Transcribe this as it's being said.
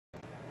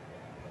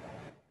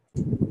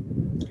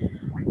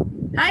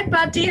Hi,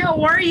 Patty.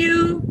 How are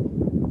you?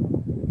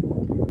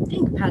 I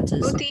think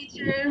Patty's. Oh,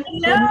 teacher.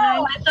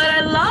 Hello. I thought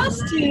I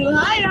lost you.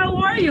 Hi, how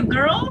are you,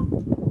 girl?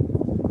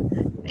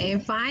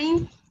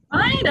 Fine.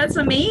 Hi, that's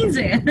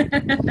amazing.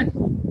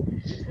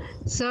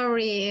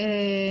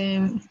 Sorry,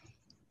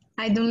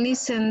 I don't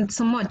listen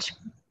so much.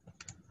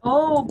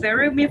 Oh, bear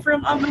with me for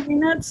a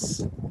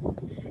minutes.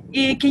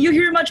 Can you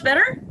hear much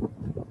better?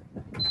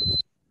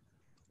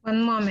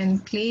 One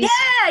moment, please.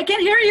 Yeah, I can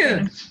hear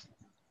you.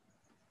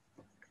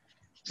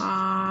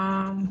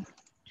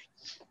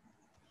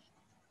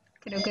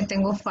 Creo que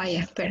tengo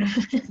falla, pero...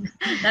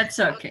 That's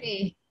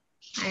okay.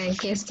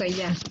 Aquí estoy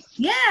ya.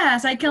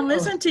 Yes, I can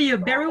listen to you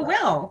very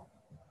well.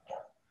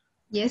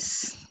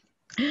 Yes.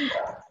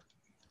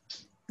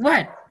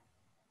 What?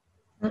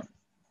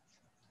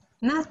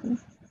 Nothing.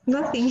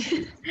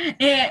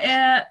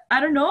 I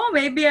don't know.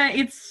 Maybe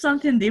it's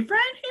something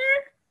different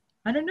here.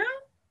 I don't know.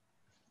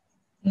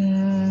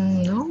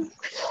 No.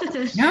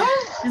 No,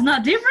 it's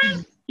not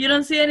different. You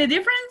don't see any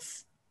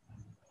difference?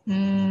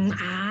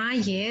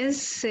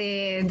 Yes.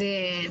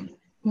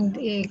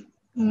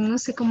 No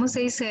sé cómo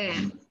se dice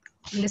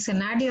el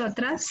escenario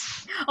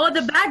atrás. Oh,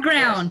 the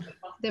background.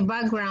 The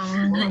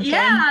background. Okay.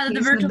 Yeah, the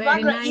it's virtual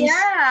background. Nice.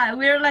 Yeah,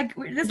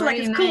 this like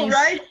it's cool, nice.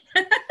 right?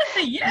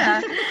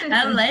 Yeah,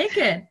 I like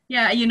it.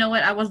 Yeah, you know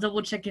what? I was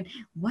double checking.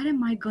 What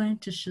am I going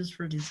to choose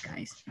for these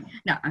guys?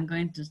 No, I'm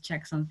going to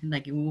check something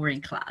like we were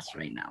in class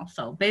right now.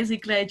 So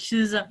basically, I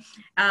choose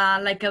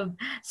like a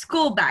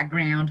school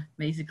background,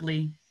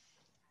 basically.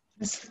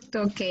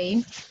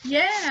 Okay.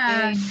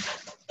 Yeah.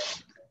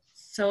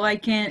 So I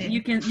can,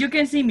 you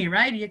can see me,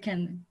 right? You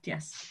can,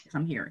 yes,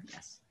 I'm here,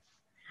 yes.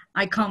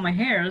 I comb my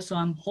hair, so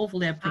I'm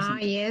hopefully a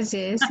present. Yes,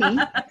 see.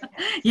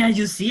 Yeah,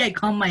 you see, I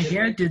comb my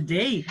hair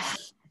today.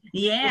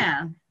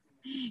 Yeah.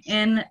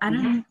 And I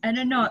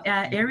don't know,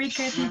 Eric,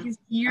 I think is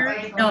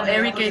here. No,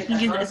 Eric, I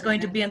think is going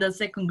to be in the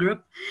second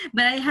group.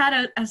 But I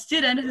had a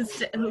student who,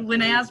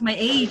 when I asked my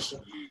age,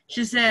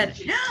 she said,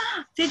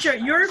 teacher,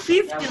 you're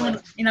 50.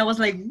 And I was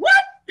like,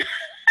 what?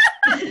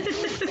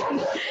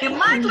 Am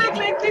I look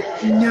like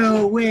 50?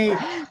 No way.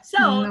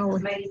 So no.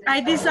 I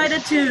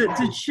decided to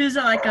choose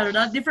like a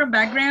different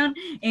background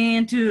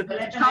and to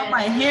comb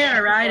my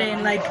hair, right?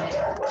 And like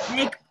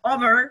make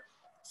over.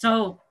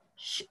 So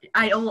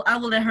I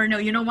will let her know,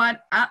 you know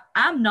what?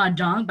 I'm not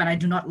young, but I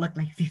do not look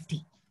like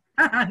 50.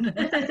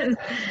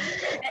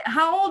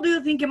 How old do you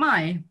think am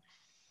I?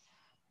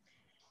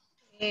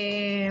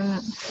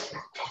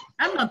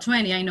 I'm not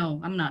 20, I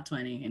know. I'm not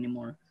 20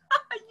 anymore.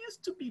 I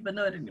used to be, but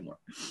not anymore.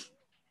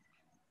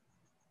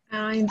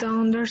 I don't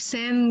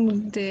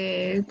understand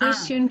the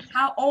question.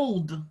 How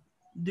old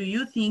do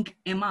you think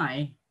am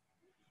I?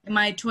 Am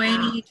I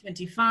 20,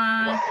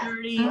 25,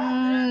 30?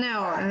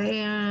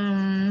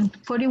 No,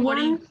 41.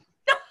 40?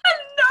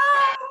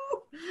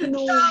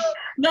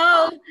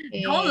 No.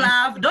 Don't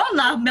laugh,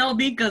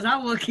 Melby, because I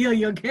will kill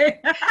you, okay?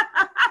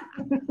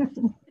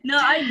 No,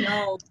 I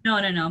know.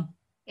 No.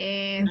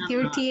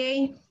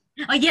 38.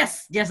 Oh,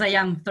 yes, I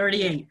am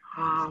 38.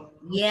 Okay.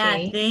 Yeah,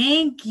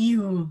 thank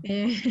you.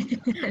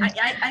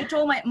 I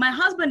told my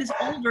husband is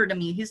older than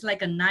me. He's like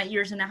 9.5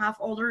 years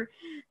older.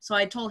 So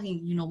I told him,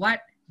 you know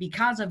what?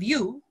 Because of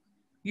you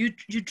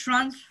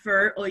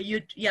transfer or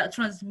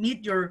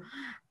transmit your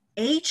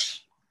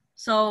age.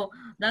 So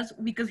that's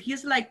because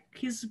he's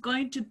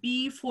going to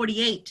be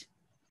 48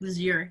 this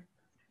year.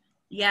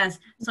 Yes.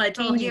 So I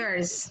told him. 10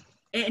 years.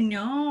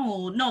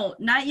 No,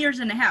 9.5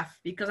 years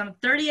because I'm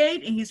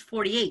 38 and he's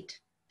 48.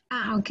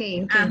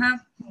 Okay.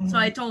 So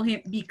I told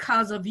him,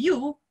 because of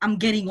you, I'm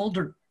getting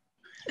older.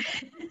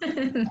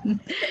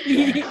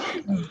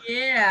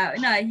 Yeah,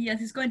 yes,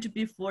 he's going to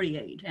be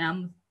 48.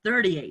 I'm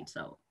 38,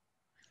 so.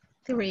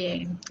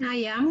 38.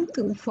 I am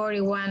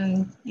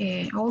 41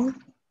 old.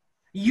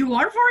 You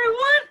are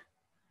 41?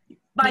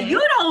 But you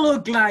don't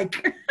look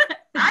like.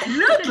 I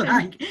look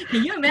like.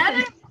 Can you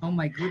imagine? Oh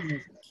my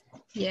goodness.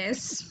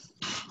 Yes.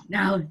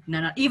 No.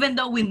 Even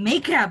though with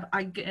makeup,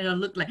 I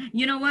look like.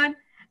 You know what?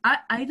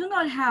 I do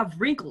not have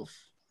wrinkles.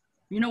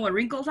 You know what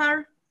wrinkles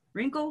are?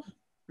 Wrinkles?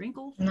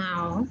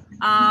 No.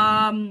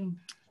 How do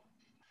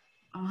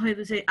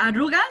you say?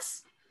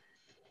 Arrugas?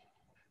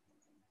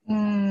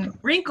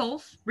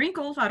 Wrinkles,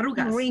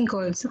 arrugas.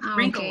 Wrinkles,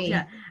 okay.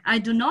 Yeah. I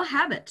do not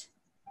have it.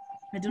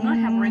 I do not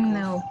have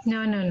wrinkles.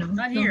 No.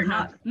 Not here,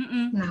 not.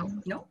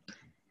 No.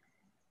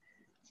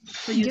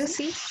 So you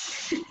see?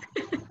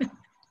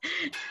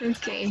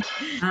 Okay.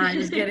 I'm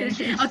just kidding.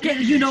 Okay,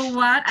 you know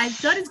what? I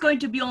thought it's going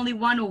to be only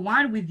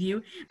 101 with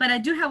you, but I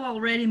do have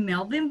already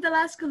Melvin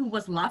Velasco who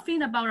was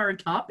laughing about our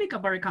topic,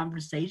 about our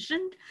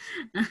conversation.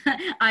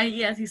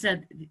 Yes, he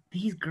said,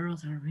 these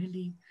girls are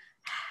really,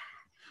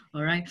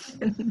 all right.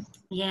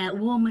 Yeah,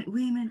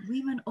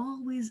 women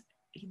always,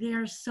 they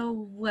are so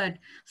worried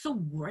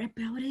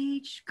about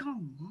age.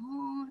 Come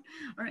on.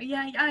 Or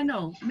yeah, I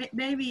know.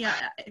 Maybe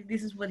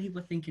this is what he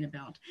was thinking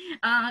about.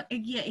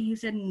 Yeah, he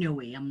said, no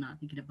way, I'm not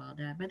thinking about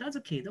that. But that's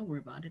okay. Don't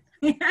worry about it.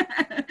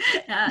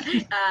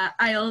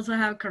 I also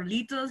have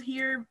Carlitos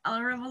here.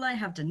 I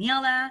have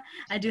Daniela.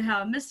 I do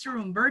have Mr.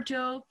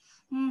 Umberto.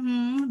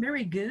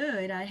 Very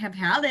good. I have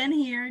Helen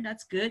here.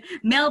 That's good.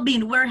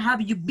 Melvin, where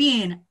have you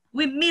been?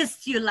 We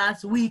missed you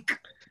last week.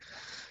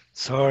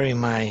 Sorry,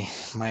 my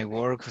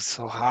work was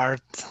so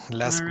hard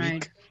last All right.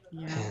 week,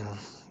 Yeah.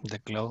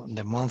 and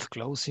the month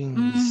closing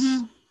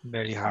is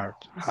very hard.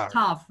 It's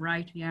tough,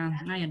 right? Yeah,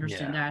 I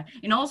understand that.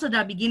 And also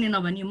the beginning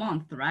of a new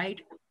month,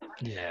 right?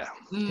 Yeah.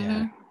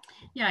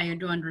 Yeah, I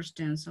do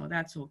understand. So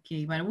that's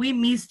okay. But we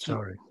missed you.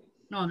 Sorry.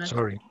 No, that's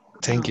Sorry. okay.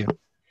 Thank No. you.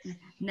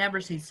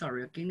 Never say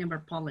sorry, okay? Never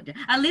apologize.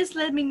 At least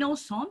let me know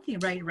something,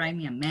 right? Write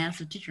me a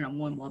message, teacher, I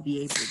won't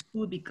be able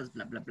to because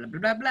blah, blah, blah, blah,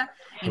 blah, blah.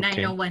 And I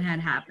know what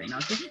had happened,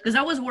 okay? Because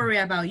I was worried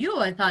about you.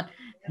 I thought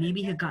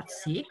maybe he got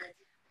sick.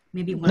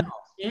 Maybe one of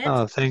his kids.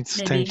 Oh, thanks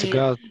Maybe to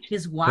God.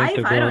 his wife.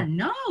 I don't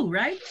know,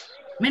 right?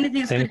 Many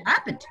things could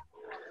happen.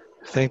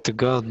 Thank to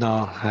God,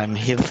 no, I'm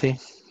healthy.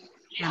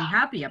 I'm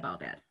happy about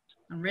that.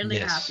 I'm really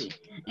happy.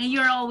 And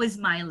you're always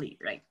smiley,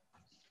 right?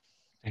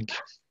 Thank you.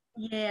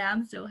 Yeah,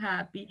 I'm so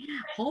happy.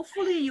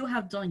 Hopefully you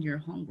have done your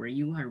homework.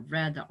 You have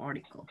read the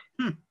article.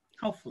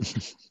 Hopefully.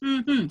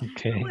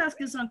 Okay. I will ask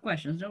you some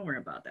questions. Don't worry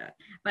about that.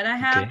 But I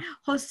have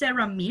Jose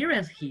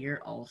Ramirez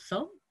here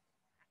also.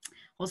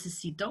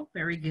 Josecito,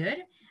 very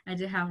good. I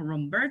do have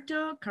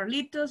Roberto,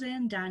 Carlitos,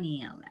 and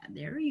Daniela.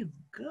 There you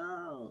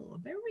go.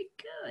 Very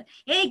good.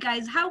 Hey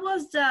guys, how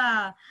was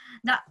the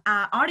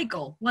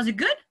article? Was it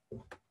good?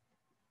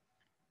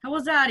 How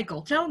was the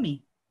article? Tell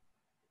me.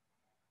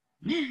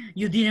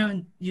 You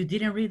didn't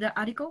read the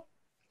article?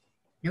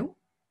 No?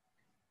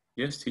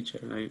 Yes,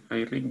 teacher. I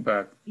read,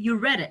 but you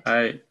read it.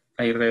 I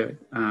read it,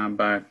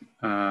 but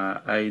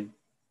I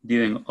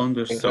didn't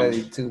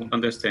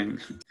understand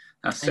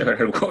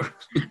several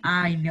words.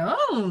 I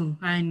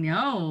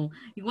know.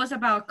 It was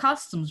about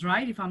customs,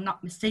 right? If I'm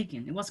not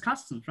mistaken, it was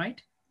customs,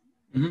 right?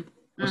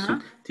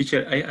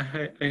 Teacher, I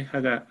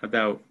had a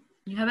doubt.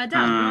 You have a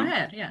doubt? Go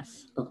ahead.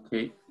 Yes.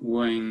 Okay.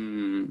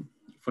 When,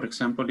 for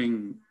example,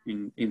 in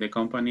the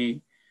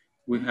company,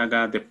 we had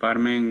a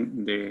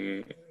department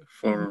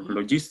for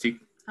logistics.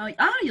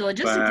 Your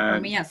logistics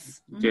department,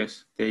 yes.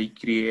 Yes, they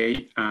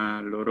create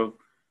a lot of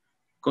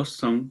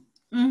custom,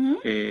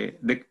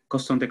 the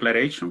custom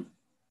declaration.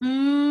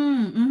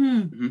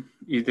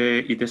 Is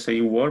the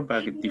same word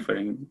but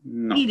different?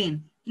 No.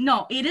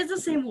 No, it is the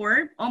same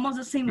word, almost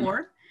the same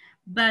word.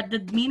 But the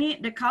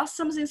meaning, the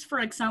customs is, for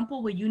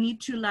example, where you need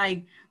to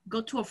like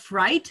go to a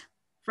freight,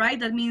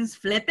 that means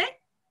flete,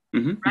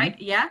 right?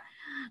 Yeah.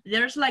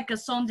 There's like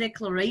some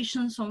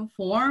declarations, some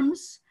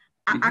forms.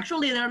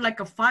 Actually, there are like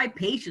 5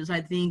 pages,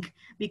 I think,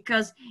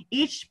 because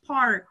each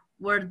part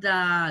where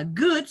the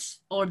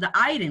goods or the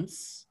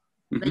items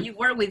that you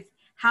work with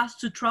has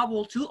to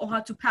travel to or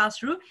have to pass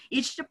through,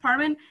 each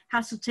department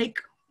has to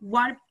take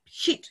one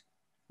sheet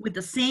with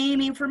the same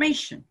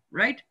information,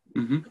 right?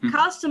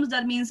 Customs,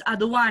 that means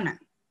aduana.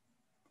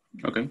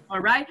 Okay. All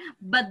right.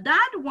 But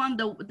that one,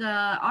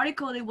 the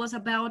article, it was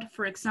about,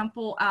 for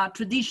example,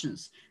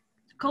 traditions.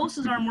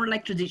 Customs are more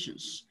like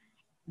traditions.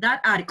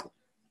 That article,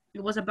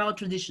 it was about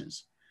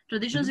traditions.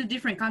 Traditions in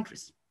different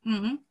countries.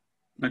 Okay,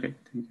 thank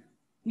you.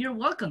 You're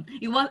welcome.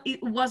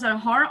 It was a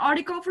hard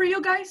article for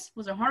you guys?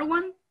 Was it a hard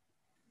one?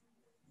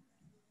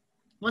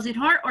 Was it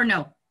hard or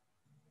no?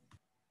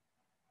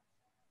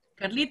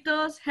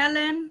 Carlitos,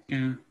 Helen?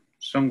 Yeah,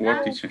 some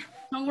words, teacher.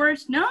 Some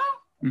words, no?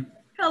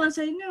 Helen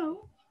said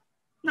no,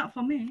 not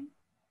for me.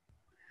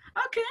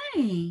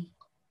 Okay.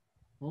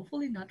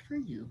 Hopefully not for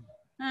you.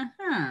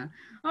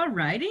 All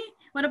righty.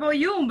 What about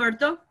you,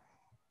 Humberto?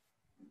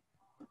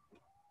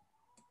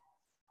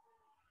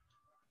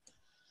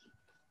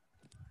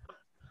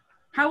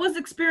 How was the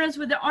experience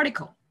with the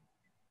article?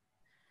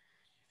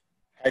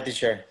 Hi,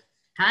 teacher.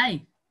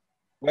 Hi.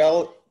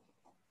 Well,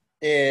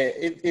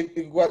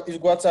 it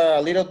was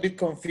a little bit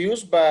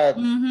confused, but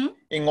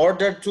in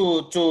order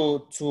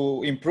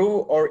to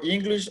improve our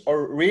English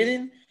or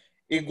reading,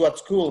 it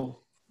was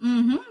cool.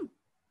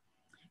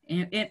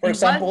 For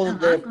example,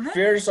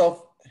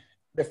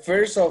 the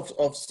first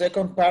of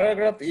second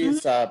paragraph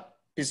is a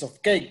piece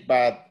of cake,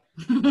 but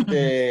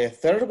the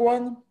third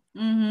one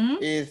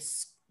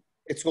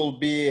it will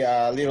be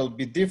a little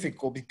bit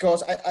difficult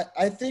because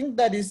I think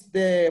that is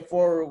the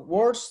 4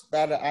 words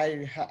that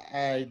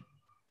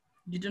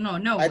you do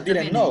not know. I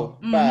didn't know,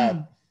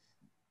 but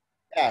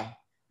yeah,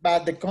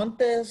 but the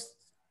context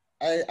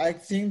I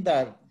think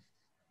that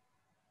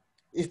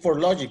is for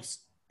logics.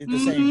 It's the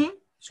same.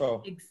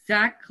 So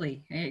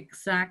exactly.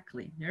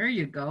 There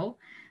you go.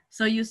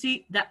 So you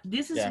see that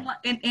this is what,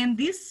 and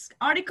this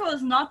article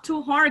is not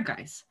too hard,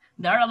 guys.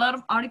 There are a lot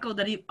of articles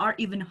that are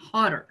even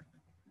harder.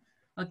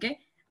 Okay.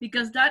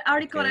 Because that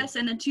article I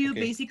sent it to you,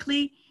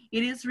 basically,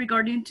 it is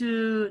regarding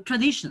to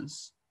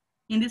traditions.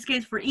 In this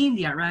case, for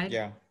India, right?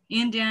 Yeah.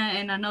 India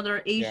and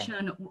another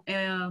Asian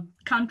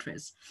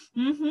countries.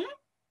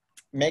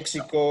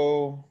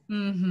 Mexico,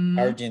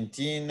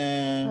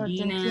 Argentina,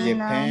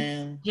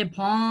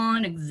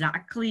 Japan,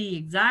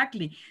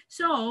 exactly.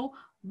 So,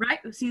 right,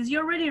 since you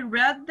already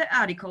read the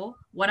article,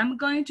 what I'm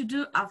going to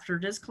do after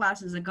this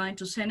class is I'm going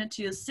to send it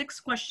to you 6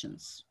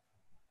 questions.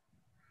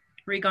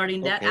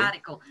 regarding that Okay.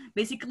 article.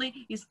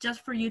 Basically, it's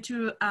just for you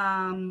to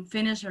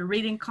finish a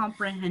reading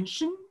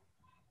comprehension,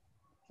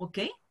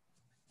 okay?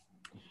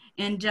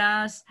 And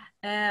just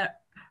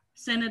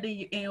send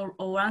it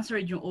or answer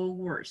it in your own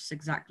words,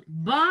 exactly.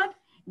 But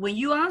when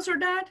you answer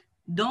that,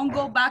 don't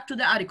go back to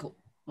the article,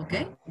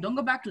 okay? Don't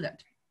go back to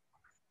that.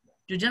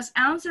 You just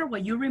answer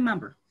what you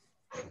remember.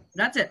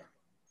 That's it.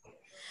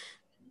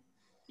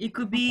 It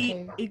could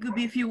be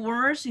a few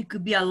words, it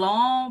could be a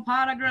long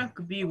paragraph, it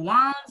could be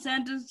one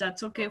sentence,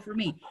 that's okay for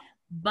me.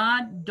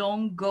 But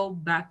don't go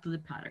back to the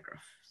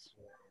paragraphs.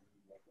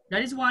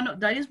 That is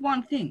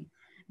one thing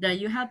that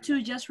you have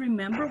to just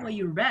remember what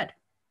you read.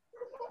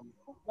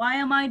 Why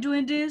am I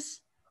doing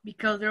this?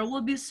 Because there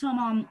will be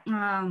some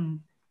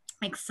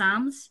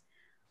exams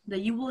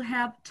that you will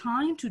have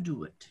time to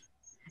do it.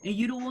 And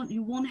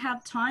you won't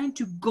have time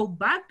to go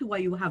back to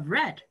what you have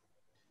read.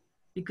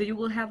 Because you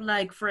will have,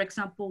 like, for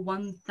example,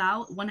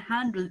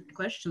 100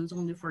 questions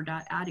only for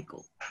that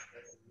article.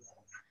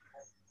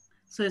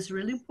 So it's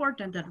really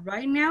important that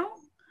right now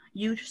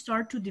you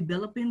start to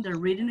developing the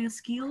reading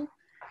skill,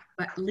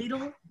 but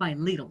little by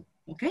little,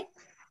 okay?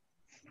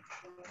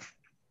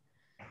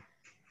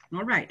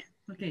 All right,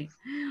 okay.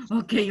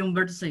 Okay,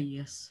 Humberto say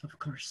yes, of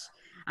course.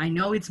 I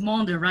know it's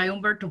Monday, right,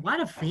 Humberto? What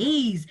a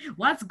face.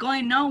 What's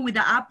going on with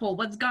the apple?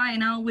 What's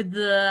going on with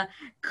the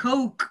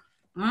Coke?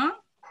 Huh?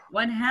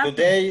 What happened?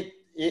 Today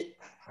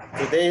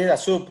is a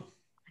soup.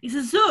 It's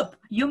a soup.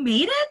 You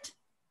made it?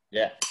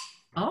 Yeah.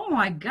 Oh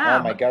my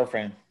God. Oh, my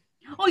girlfriend.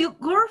 Oh, your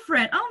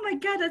girlfriend. Oh my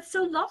God, that's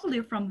so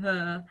lovely from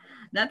her.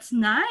 That's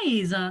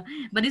nice.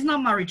 But it's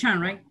not Marie-chan,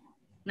 right?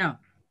 No.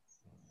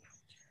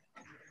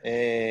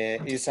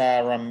 It's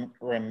a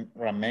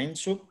ramen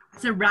soup.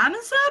 It's a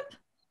ramen soup?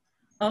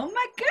 Oh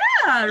my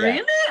God, Yeah.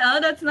 really? Oh,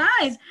 that's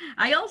nice.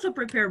 I also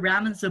prepare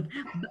ramen soup.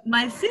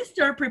 My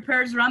sister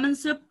prepares ramen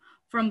soup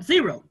from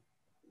zero.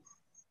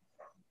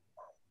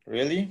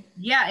 Really?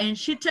 Yeah, and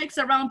she takes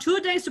around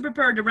 2 days to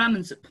prepare the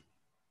ramen soup.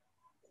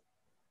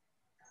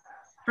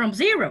 From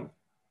zero.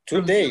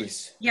 2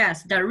 days?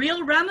 Yes, the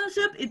real ramen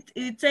soup,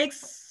 it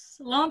takes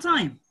a long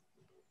time.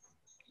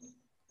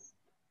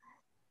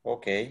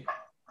 Okay.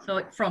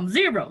 So from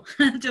zero,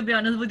 to be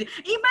honest with you.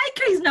 In my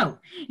case, no.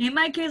 In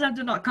my case, I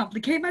do not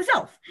complicate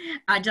myself.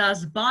 I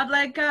just bought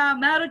like a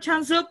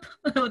Maruchan soup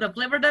with the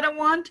flavor that I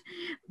want.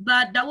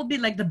 But that would be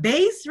like the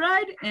base,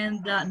 right?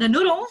 And the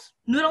noodles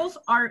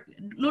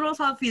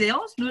have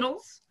fideos,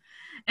 noodles.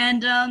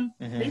 And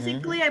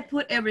basically I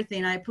put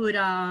everything. I put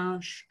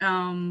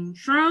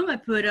shrimp, I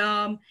put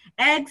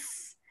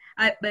eggs,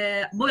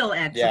 boiled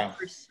eggs, Yeah. of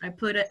course. I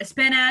put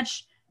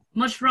spinach,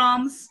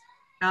 mushrooms,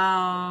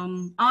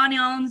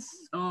 onions,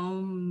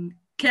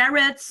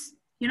 carrots.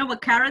 You know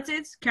what carrots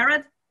is?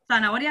 Carrot,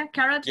 zanahoria,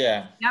 carrot.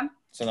 Yeah. Yeah.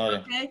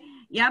 Zanahoria. Okay.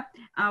 Yep.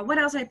 What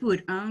else I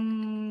put?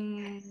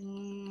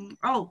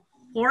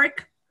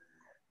 Pork.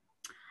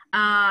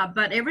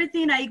 But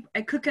everything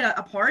I cook it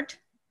apart,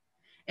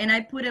 and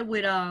I put it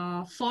with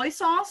soy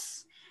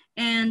sauce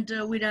and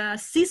with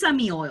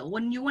sesame oil.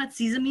 When you know what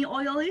sesame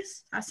oil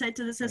is? I said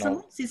to the sesame,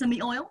 No.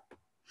 sesame oil.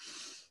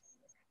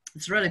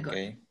 It's really good.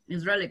 Okay.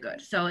 It's really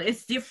good. So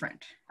it's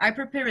different. I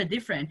prepare it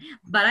different,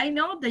 but I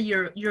know that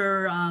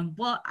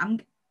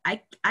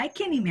I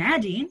can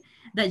imagine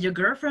that your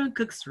girlfriend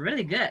cooks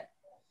really good.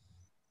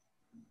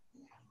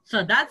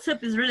 So that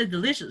soup is really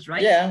delicious,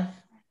 right? Yeah.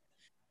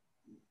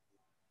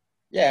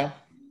 Yeah.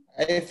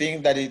 I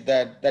think that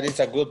is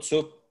a good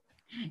soup.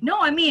 No,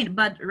 I mean,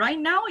 but right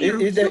now your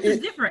soup is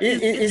different.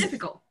 It's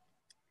difficult.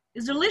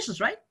 It's delicious,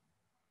 right?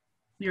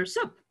 Your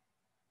soup.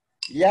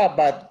 Yeah,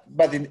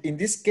 but in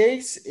this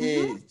case,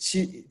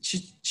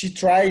 she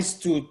tries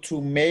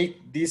to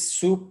make this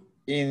soup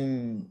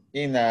in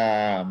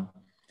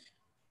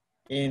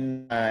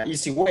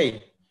easy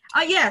way.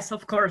 Oh yes,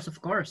 of course.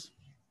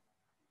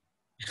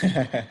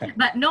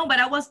 But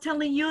I was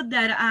telling you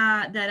that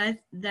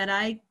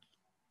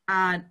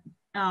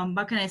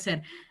what can I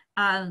say?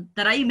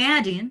 That I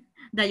imagine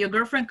that your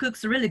girlfriend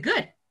cooks really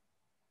good.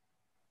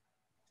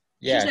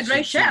 Yeah, she's a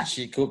great chef.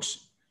 She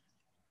cooks.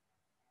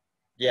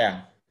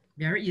 Yeah.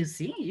 There, you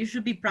see, you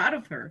should be proud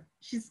of her.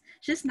 She's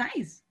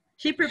nice.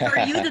 She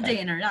prepared you the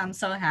dinner. I'm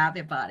so happy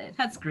about it.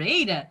 That's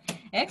great.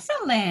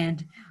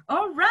 Excellent.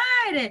 All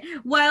right.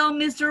 While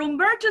Mr.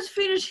 Humberto's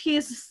finished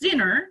his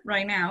dinner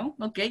right now,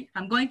 okay,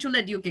 I'm going to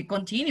let you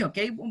continue,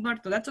 okay,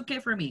 Humberto? That's okay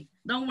for me.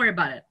 Don't worry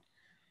about it.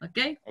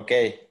 Okay?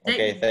 Okay,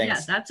 thanks.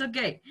 Yeah, that's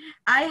okay.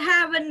 I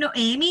have a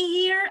Noemi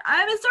here.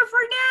 I'm Mr.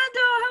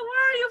 Fernando. How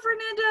are you,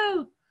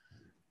 Fernando?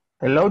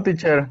 Hello,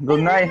 teacher.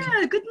 Good night.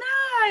 Yeah, good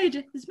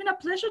night. It's been a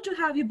pleasure to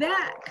have you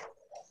back.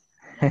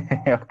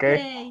 Okay.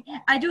 Yay.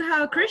 I do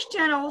have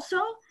Christian also.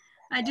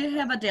 I do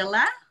have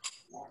Adela.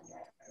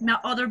 Now,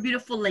 other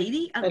beautiful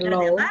lady.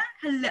 Hello. Adela.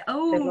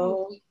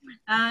 Hello.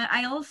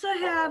 I also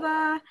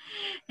have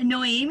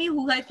Noemi,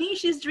 who I think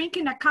she's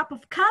drinking a cup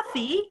of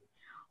coffee.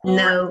 Or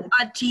No.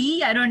 a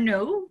tea. I don't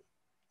know.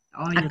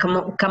 Oh, A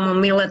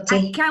chamomile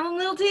tea. A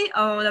chamomile tea?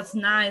 Oh, that's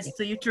nice.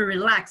 So you to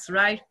relax,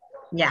 right?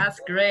 Yeah. That's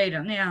great.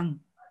 Yeah.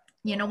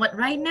 You know what?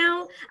 Right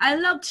now, I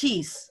love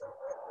teas.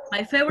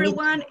 My favorite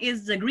one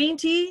is the green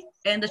tea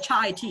and the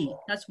chai tea.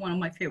 That's one of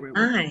my favorite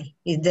ones. Ah,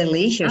 it's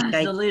delicious.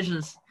 It's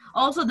delicious.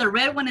 Also the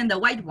red one and the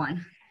white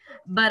one.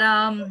 But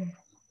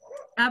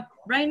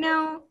right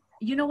now,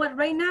 you know what?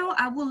 Right now,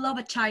 I would love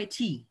a chai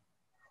tea.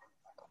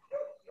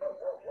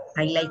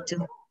 I like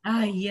to.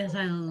 Ah, yes,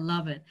 I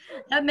love it.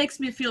 That makes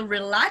me feel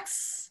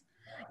relaxed.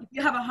 If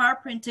you have a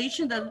heart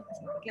palpitation, that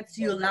gets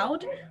you low,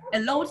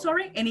 and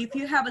if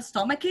you have a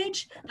stomach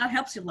ache, that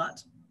helps you a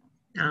lot.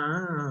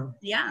 Ah.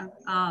 Yeah,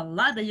 a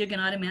lot that you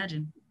cannot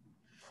imagine.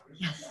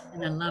 Yes,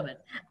 and I love it.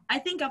 I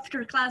think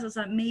after classes,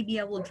 maybe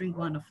I will drink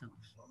one of them.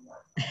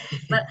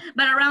 but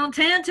around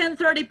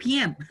 10:30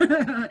 p.m.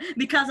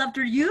 because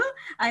after you,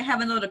 I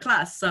have another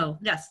class. So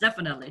yes,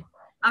 definitely.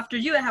 After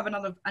you, I have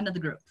another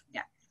group.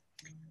 Yeah.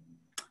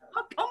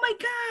 Oh my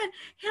God,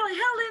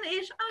 Helen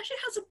is, she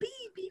has a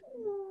baby.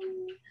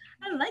 Ooh,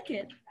 I like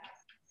it.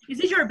 Is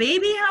this your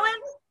baby,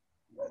 Helen?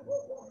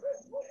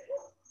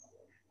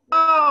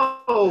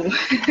 Oh,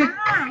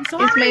 I'm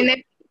sorry. it's my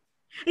nephew.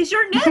 It's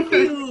your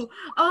nephew.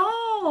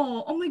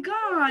 Oh my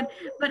God.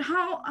 But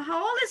how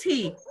old is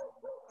he?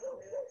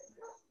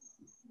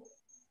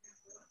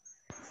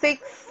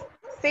 6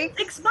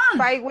 months.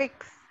 5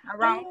 weeks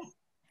around.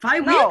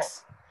 5 No,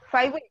 weeks?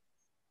 5 weeks.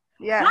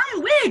 Yeah.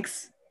 5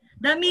 weeks.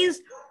 That means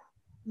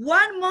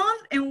 1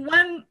 month and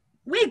 1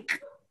 week.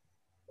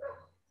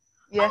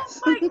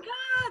 Yes. Oh my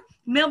God.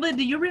 Melba,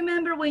 do you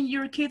remember when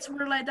your kids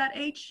were like that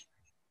age?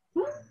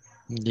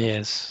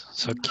 Yes,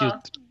 so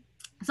cute.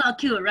 So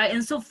cute, right?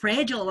 And so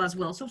fragile as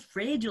well. So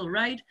fragile,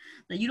 right?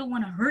 That you don't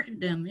want to hurt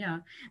them. Yeah.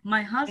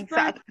 My husband,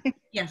 Exactly.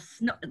 yes.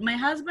 No, my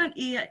husband,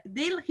 he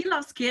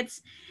loves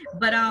kids,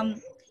 but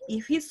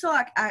if he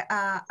saw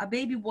a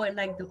baby boy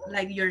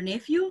like your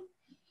nephew,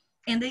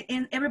 and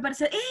everybody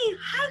said, "Hey,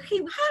 hug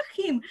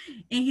him,"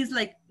 and he's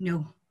like,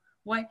 "No."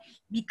 Why?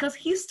 Because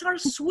he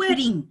starts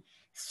swearing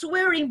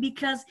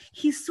because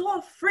he's so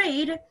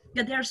afraid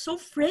that they're so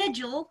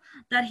fragile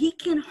that he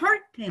can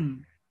hurt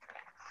them.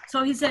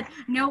 So he said,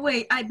 "No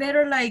way, I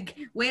better like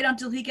wait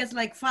until he gets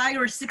like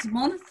 5 or 6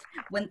 months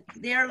when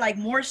they're like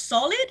more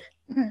solid,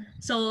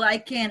 so I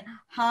can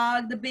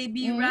hug the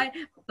baby, right?"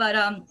 But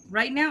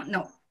right now,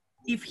 no.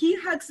 If he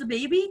hugs the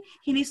baby,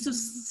 he needs to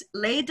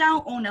lay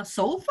down on a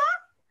sofa,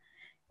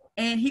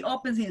 and he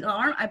opens his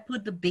arm. I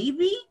put the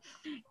baby,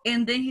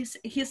 and then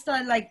he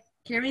started like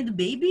carrying the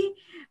baby.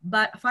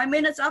 But 5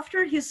 minutes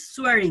after, he's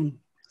sweating.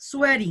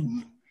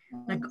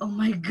 Like, oh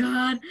my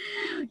God.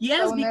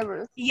 Yes, So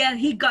nervous. yeah,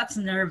 he got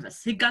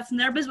nervous. He got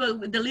nervous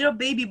with the little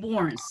baby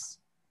borns.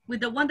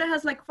 With the one that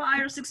has like 5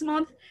 or 6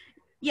 months,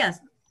 yes.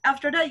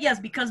 After that, yes,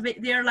 because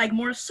they're like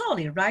more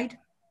solid, right?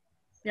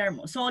 They're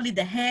more solid.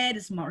 The head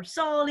is more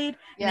solid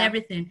and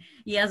everything.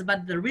 Yes,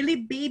 but the really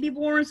baby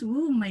borns,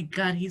 oh my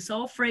God, he's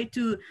so afraid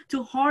to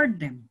hurt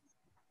them.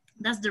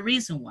 That's the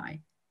reason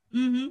why.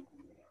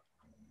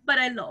 But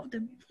I love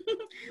them.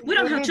 We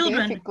don't have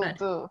children.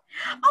 But... Oh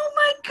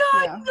my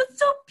God, that's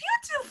so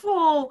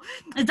beautiful.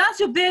 That's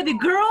your baby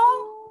girl?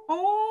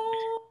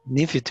 Oh.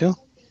 Nephew too?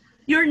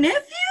 Your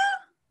nephew?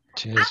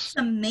 Yes. That's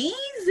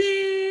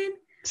amazing.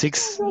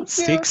 6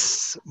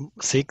 weeks.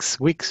 6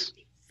 weeks.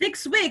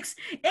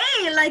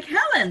 Hey, like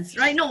Helen's,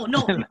 right? No,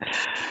 1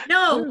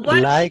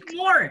 like, week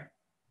more.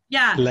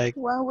 Yeah. Like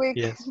 1 week.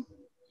 Yes.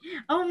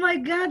 Oh my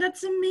God,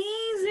 that's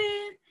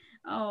amazing.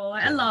 Oh,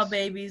 I love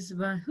babies,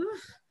 but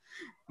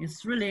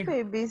it's really...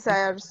 Babies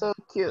are so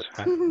cute.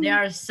 They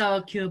are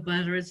so cute,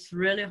 but it's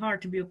really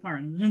hard to be a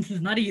parent.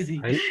 It's not easy.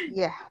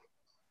 Yeah.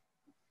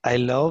 I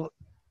love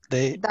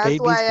the That's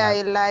babies, why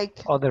I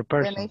like other the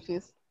person.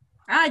 nephews.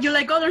 Ah, you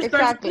like other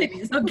Exactly.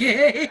 person's babies.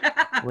 Okay.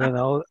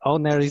 Well,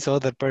 owner is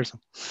other person.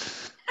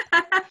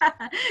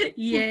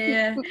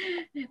 Yeah.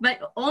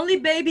 But only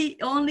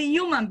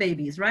human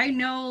babies, right?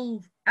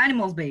 No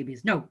animals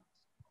babies. No.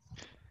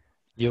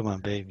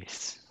 Human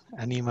babies.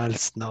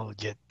 Animals, no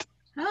yet.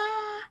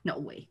 No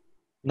way.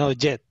 No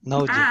yet.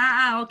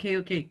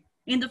 Okay.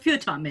 In the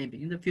future,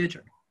 maybe. In the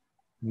future.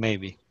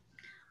 Maybe.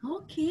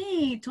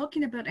 Okay,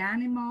 talking about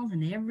animals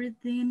and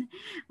everything.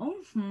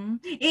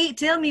 Hey,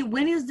 tell me,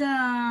 when is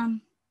the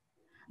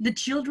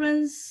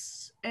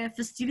children's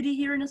festivity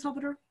here in El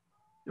Salvador?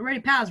 It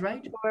already passed,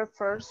 right? October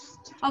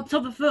 1st.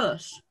 October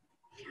 1st.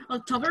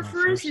 October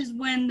 1st is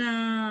when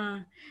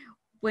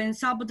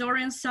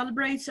Salvadorians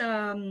celebrate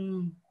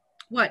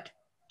what?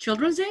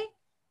 Children's Day?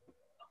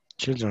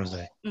 Children's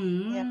Day.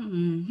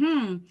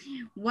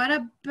 What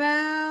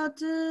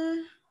about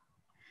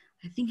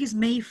I think it's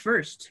May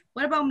 1st.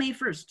 What about May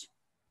 1st?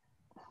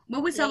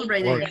 What we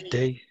celebrate there?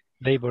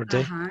 Labor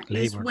Day.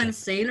 It's when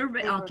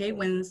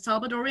when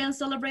Salvadorian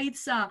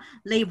celebrates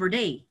Labor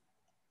Day.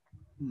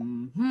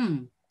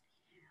 You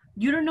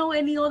don't know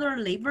any other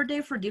Labor Day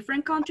for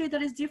different country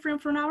that is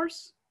different from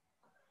ours?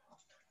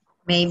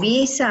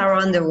 Maybe it's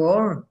around the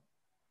world.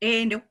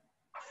 No.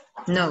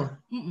 No.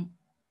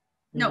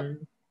 No.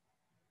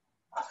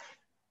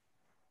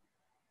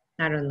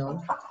 I don't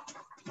know.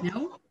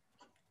 No?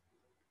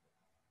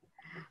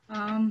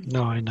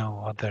 No, I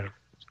know other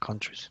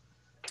countries.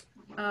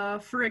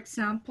 For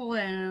example,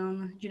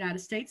 in United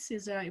States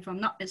is, if I'm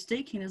not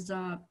mistaken, is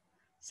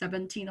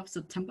 17th of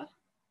September.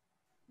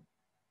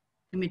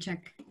 Let me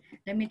check.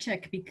 Let me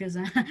check because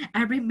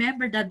I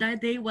remember that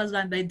day was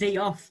my day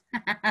off.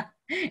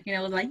 And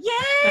I was like,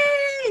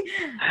 yay!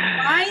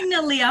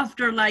 Finally,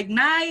 after like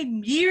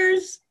 9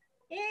 years.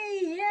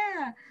 Hey,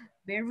 yeah.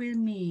 Bear with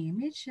me. Let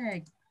me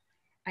check.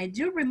 I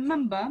do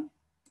remember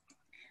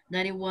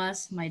that it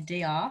was my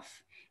day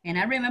off. And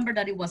I remember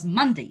that it was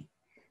Monday.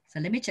 So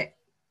let me check.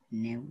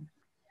 No.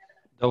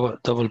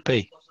 Double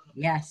pay.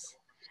 Yes.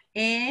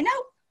 And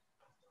no.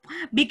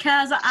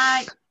 Because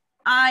I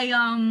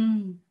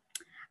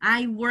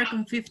work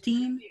on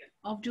 15th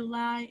of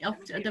July, of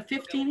the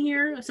 15th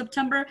here, of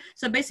September.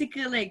 So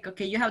basically like,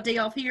 okay, you have day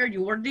off here,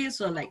 you work this,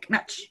 so like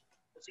match.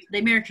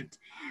 They merged.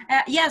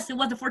 Yes, it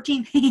was the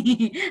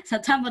 14th,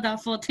 September the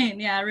 14th.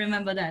 Yeah, I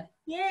remember that.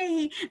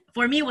 Yay.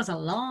 For me, it was a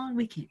long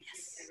weekend.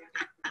 Yes.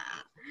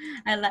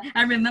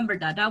 I remember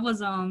that. That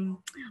was on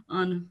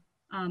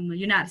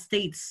United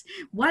States.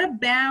 What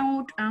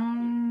about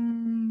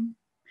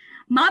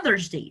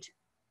Mother's Day?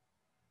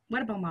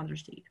 What about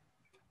Mother's Day?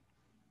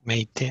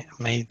 May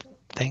 10th.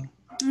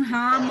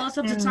 Most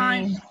of the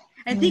time.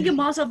 I think in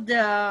most of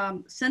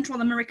the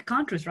Central American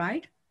countries,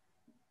 right?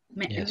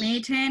 Yes. May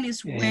 10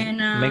 is when...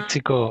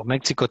 Mexico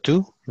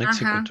too.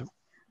 Mexico too.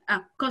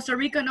 Costa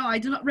Rica, no, I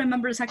do not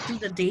remember exactly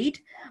the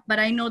date, but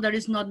I know that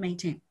it's not May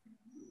 10.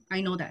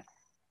 I know that.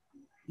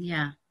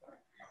 Yeah.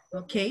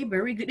 Okay,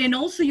 very good. And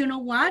also, you know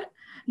what?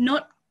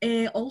 Not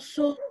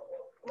also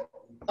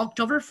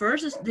October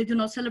 1st, they do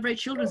not celebrate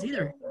children's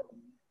either.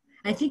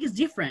 I think it's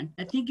different.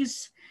 I think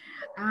it's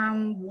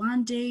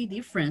 1 day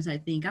difference, I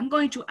think. I'm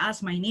going to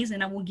ask my niece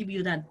and I will give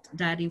you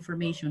that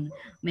information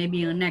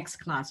maybe in the next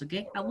class,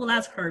 okay? I will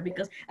ask her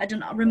because I do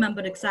not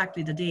remember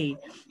exactly the day.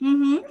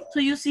 So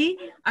you see,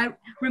 I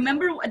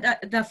remember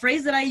the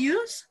phrase that I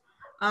use,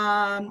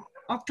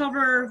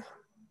 October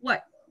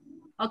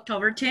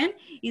 10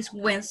 is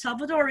when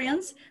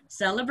Salvadorians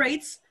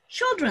celebrates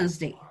Children's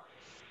Day,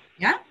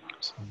 yeah?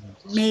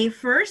 May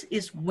 1st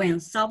is when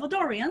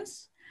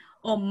Salvadorians,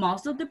 or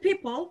most of the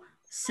people,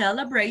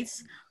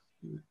 celebrates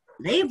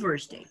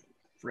Labor's Day,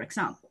 for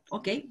example.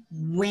 Okay,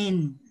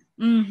 when.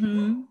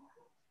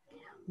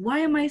 Why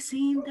am I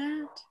saying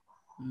that?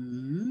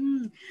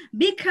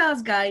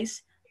 Because,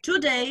 guys,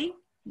 today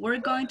we're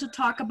going to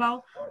talk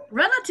about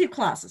relative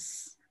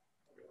clauses.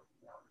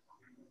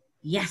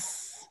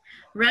 Yes,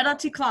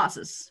 relative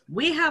clauses.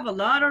 We have a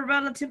lot of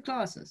relative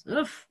clauses.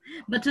 Oof.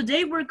 But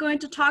today we're going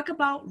to talk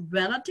about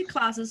relative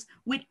clauses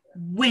with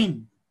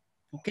when.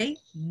 Okay,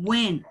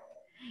 when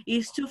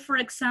is to, for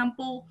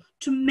example,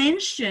 to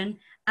mention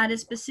at a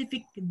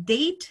specific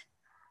date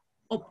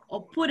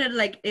or put it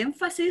like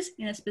emphasis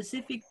in a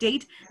specific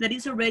date that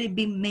is already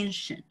been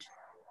mentioned.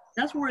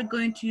 That's what we're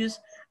going to use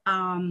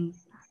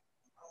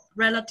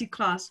relative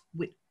clause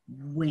with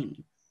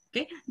when.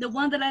 Okay, the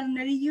one that I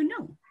let you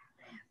know.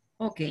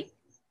 Okay,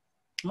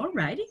 all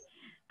righty.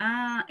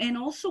 And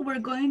also we're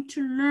going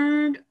to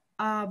learn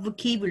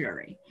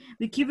vocabulary.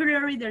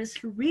 Vocabulary that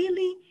is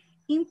really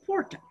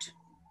important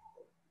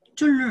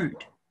to learn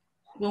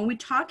when we're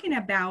talking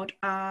about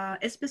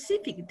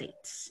specific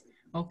dates,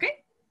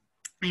 okay?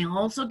 And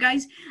also,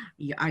 guys,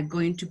 you are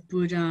going to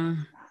put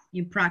in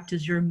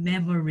practice your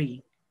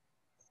memory.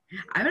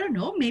 I don't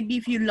know, maybe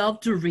if you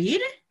love to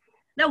read,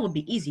 that would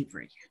be easy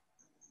for you.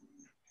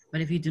 But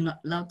if you do not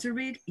love to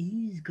read,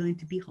 it's going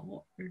to be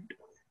hard.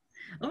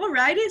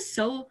 Alrighty,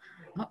 so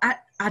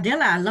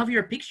Adela, I love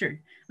your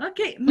picture.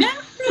 Okay,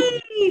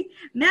 merci,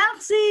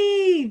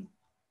 merci.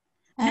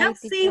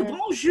 Merci,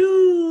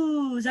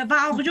 bonjour, ça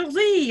va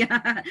aujourd'hui?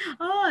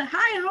 Oh,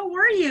 hi, how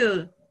are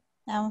you?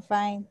 I'm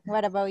fine.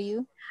 What about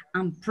you?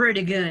 I'm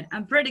pretty good.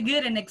 I'm pretty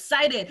good and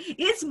excited.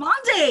 It's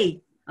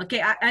Monday.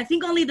 Okay, I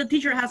think only the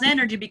teacher has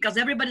energy because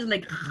everybody's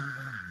like,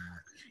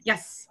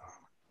 yes.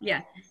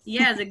 Yeah,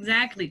 yes,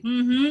 exactly.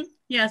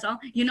 Yes,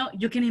 you know,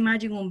 you can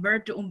imagine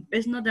Umberto.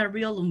 It's not the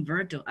real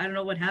Umberto. I don't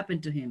know what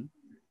happened to him.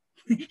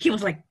 He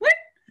was like, what?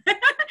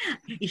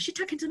 Is she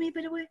talking to me,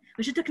 by the way?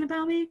 Was she talking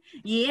about me?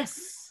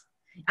 Yes.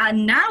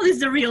 Now is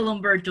the real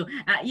Umberto.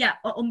 Yeah,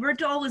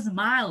 Umberto always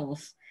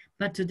smiles.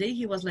 But today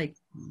he was like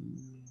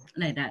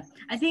that.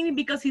 I think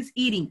because he's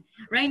eating.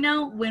 Right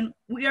now, when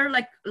we are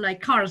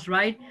like cars,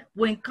 right?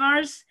 When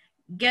cars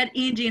get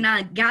engine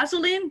and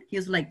gasoline,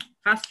 he's like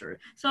faster.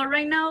 So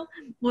right now,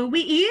 when we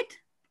eat,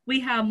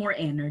 we have more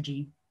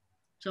energy.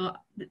 So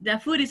the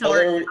food is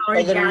our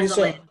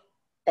gasoline.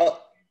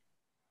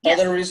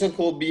 Other reason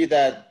could be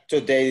that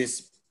today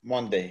is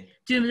Monday.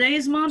 Today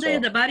is Monday.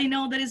 So the body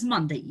knows that it's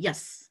Monday.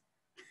 Yes.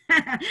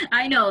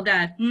 I know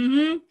that.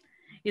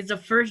 It's the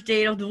first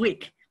day of the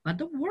week. But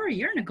don't worry,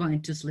 you're not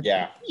going to sleep.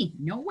 Yeah.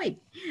 No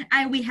way.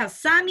 And we have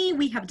Sammy,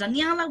 we have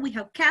Daniela, we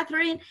have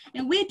Catherine,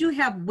 and we do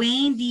have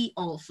Wendy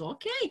also.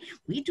 Okay,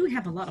 we do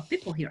have a lot of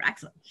people here.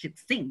 Excellent. Should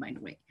sing, by the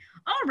way.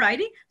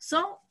 Alrighty,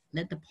 so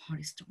let the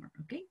party start,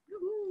 okay?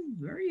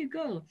 There you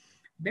go.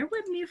 Bear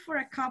with me for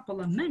a couple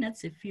of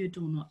minutes if you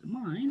do not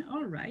mind.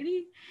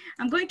 Alrighty.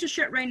 I'm going to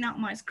share right now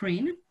my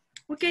screen.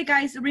 Okay,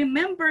 guys,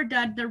 remember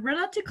that the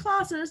relative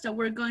clauses that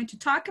we're going to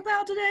talk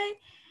about today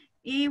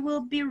it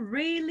will be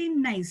really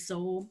nice.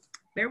 So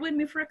bear with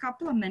me for a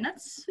couple of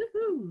minutes.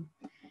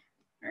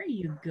 There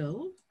you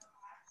go.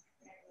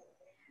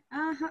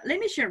 Let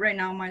me share right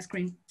now my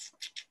screen.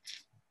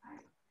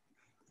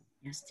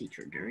 Yes,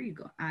 teacher, there you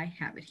go. I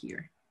have it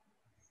here.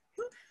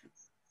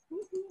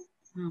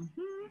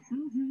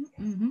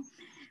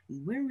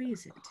 Where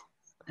is it?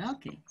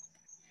 Okay.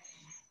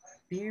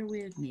 Bear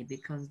with me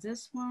because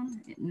this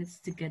one, it needs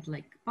to get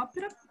like, pop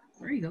it up.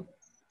 There you go.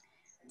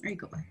 There you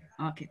go.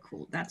 Okay,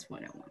 cool. That's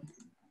what I want.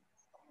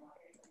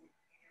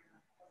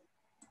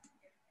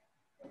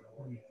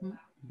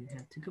 You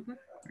have to go back.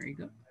 There you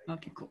go.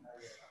 Okay, cool.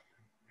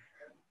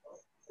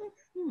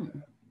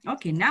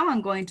 Okay, now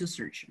I'm going to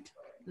search it,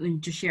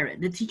 to share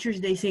it. The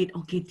teachers, they say,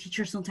 okay,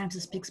 teacher sometimes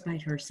speaks by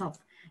herself.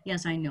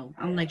 Yes, I know.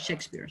 I'm like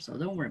Shakespeare, so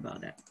don't worry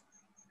about that.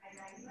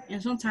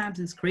 And sometimes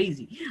it's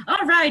crazy.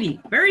 All righty,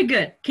 very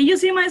good. Can you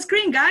see my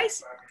screen,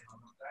 guys?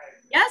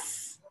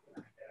 Yes?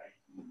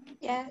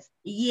 Yes.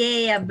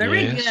 Yeah,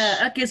 very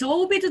good. Okay, so what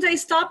will be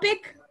today's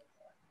topic?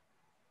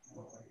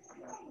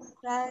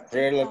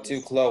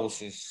 Relative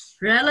clauses.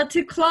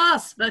 Relative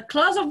clause. But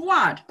clause of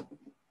what?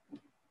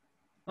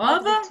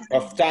 Of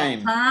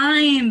time.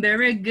 Time,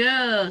 very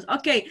good.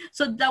 Okay,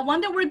 so the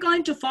one that we're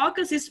going to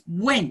focus is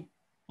when,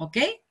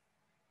 okay?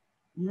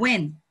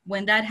 When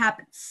that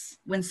happens,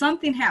 when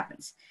something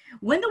happens.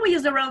 When do we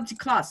use the relative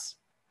clause?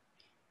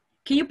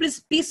 Can you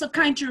please be so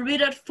kind to read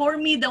it for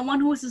me, the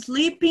one who is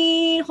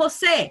sleeping?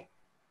 Jose,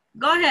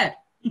 go ahead.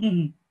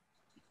 Can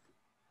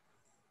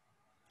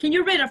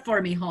you read it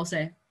for me,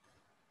 Jose?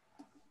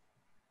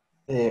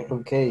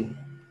 Okay,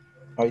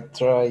 I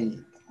try.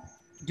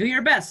 Do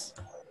your best.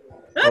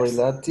 Oops.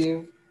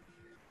 Relative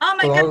oh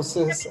my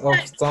clauses God.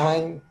 of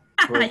time.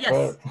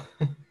 Yes.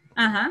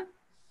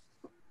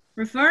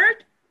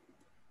 Referred?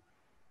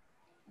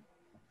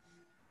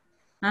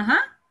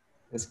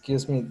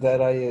 Excuse me that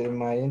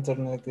my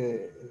internet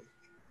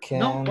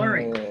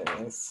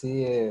can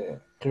see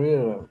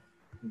clear.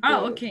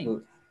 Okay.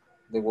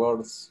 The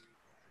words.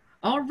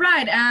 All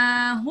right.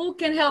 Who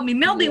can help me?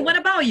 Melvin, what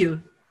about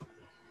you?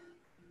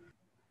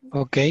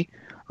 Okay.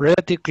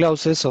 Relative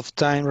clauses of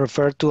time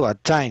refer to a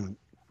time,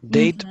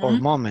 date, or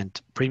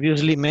moment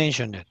previously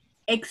mentioned.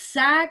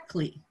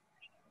 Exactly.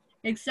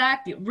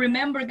 Exactly.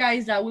 Remember,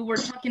 guys, that we were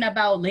talking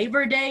about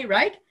Labor Day,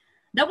 right?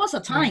 That was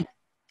a time.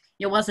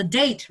 It was a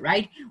date,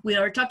 right? We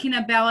are talking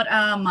about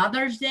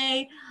Mother's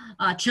Day,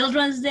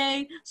 Children's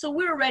Day. So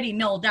we already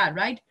know that,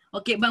 right?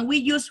 Okay, but we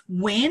use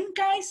when,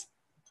 guys,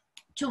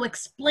 to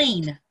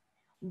explain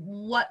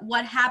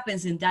what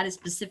happens in that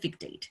specific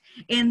date.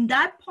 And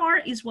that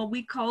part is what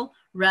we call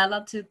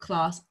relative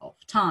clause of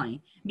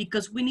time,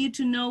 because we need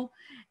to know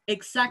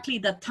exactly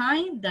the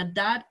time that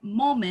that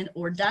moment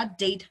or that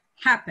date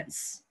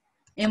happens.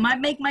 Am I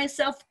make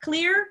myself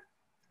clear?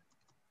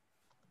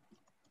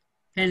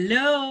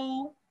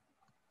 Hello?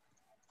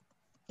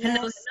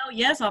 Hello, hello,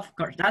 yes, of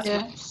course, that's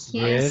right.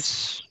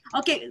 Yes.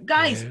 Okay,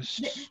 guys,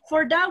 Yes.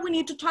 for that we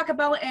need to talk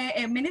about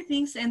many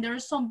things, and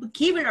there's some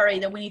vocabulary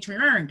that we need to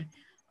learn.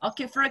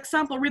 Okay, for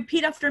example,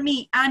 repeat after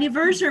me.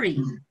 Anniversary.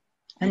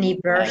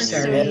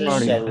 Anniversary.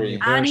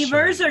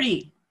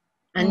 Anniversary.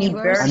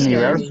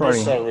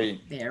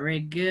 Anniversary. Very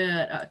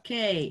good.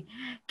 Okay.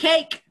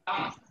 Cake.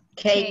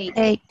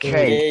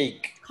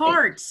 Cake.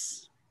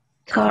 Cards.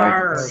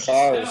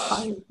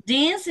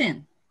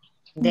 Dancing.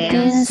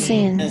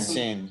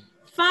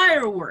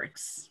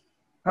 Fireworks.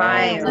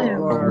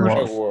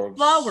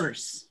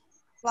 Flowers.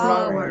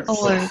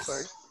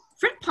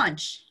 Fruit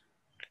punch.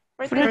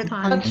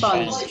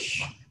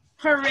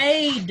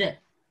 Parade.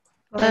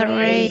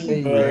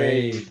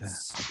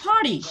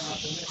 Party.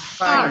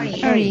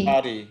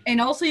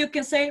 And also you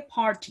can say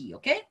party,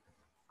 okay?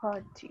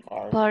 Party.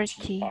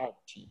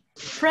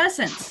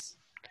 Presents.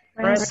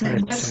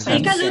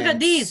 Take a look at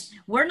this.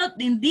 We're not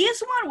in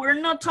this one,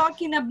 we're not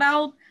talking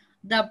about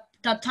the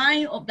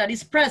time of that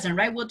is present,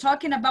 right? We're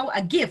talking about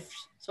a gift.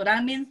 So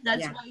that means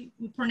that's why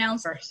we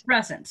pronounce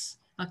presents.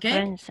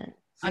 Okay?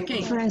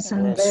 Okay.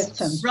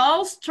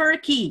 Roast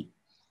turkey.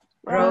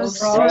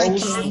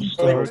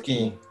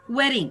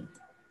 Wedding.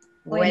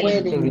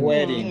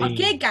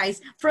 Okay,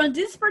 guys, from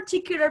this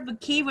particular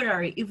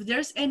vocabulary, if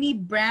there's any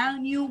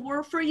brand new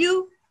word for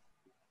you,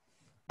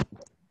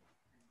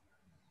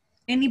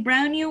 any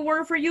brand new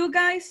word for you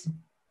guys?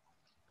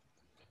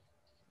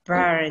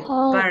 Parade.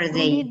 Oh,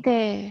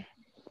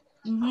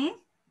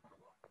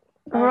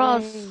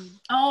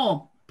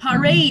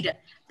 parade.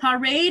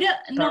 Parade,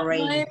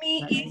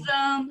 Noemi, is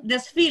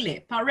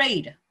desfile,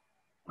 parade.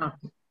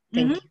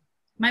 Thank you.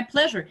 My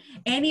pleasure.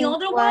 Any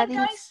other one,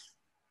 guys?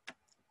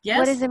 Yes?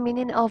 What is the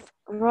meaning of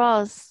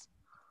roast?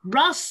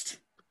 Roast.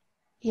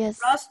 Yes.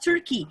 Roast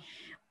turkey.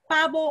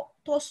 Pavo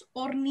tos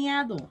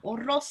horneado or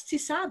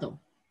rostizado.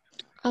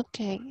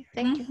 Okay,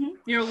 thank you.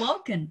 You're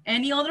welcome.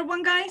 Any other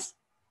one, guys?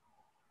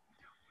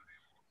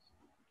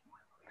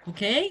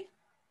 Okay.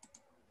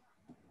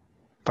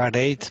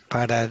 Parade.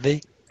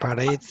 Parade,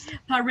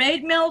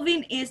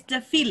 Melvin, is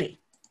desfile.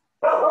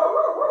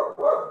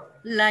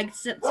 Like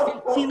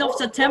 15th of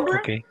September.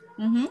 Okay.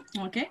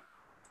 Okay.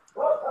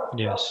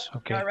 Yes,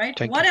 okay. All right.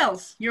 Thank What you.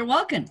 else? You're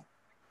welcome.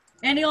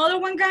 Any other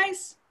one,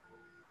 guys?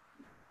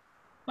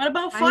 What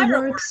about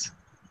Fireworks.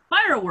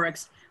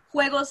 Fireworks.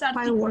 Fuegos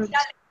Fireworks.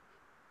 artificiales.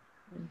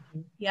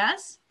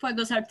 Yes,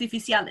 fuegos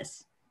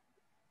artificiales.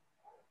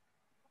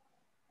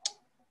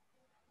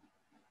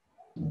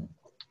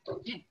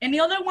 Any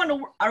other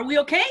one? Are we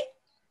okay?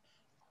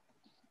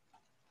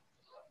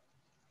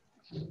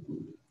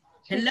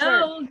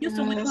 Hello,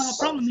 Houston, we don't have a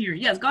problem here.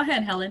 Yes, go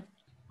ahead, Helen.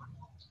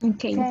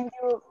 Okay. Can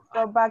you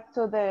go back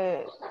to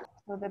the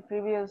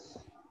previous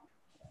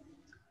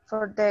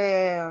for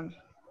the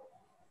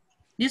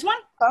This one?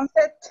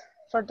 concept?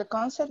 For the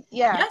concept?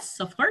 Yeah. Yes,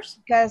 of course.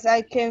 Because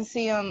I can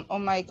see on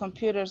my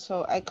computer,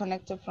 so I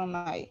connected from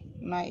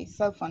my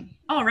cell phone.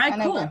 All right,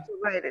 and cool. I want to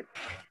write it.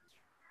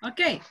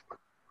 Okay,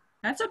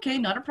 that's okay,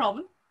 not a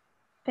problem.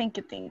 Thank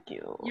you, thank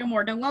you. You're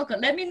more than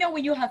welcome. Let me know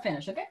when you have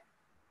finished, okay?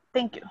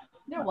 Thank you.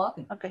 You're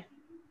welcome. Okay.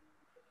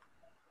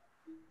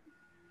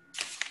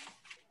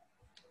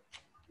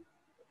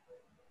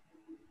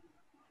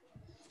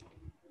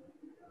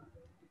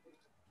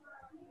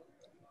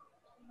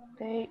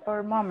 Day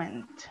or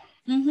moment.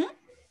 Mm-hmm.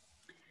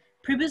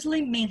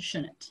 Previously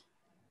mentioned.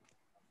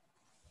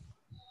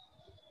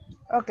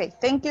 Okay,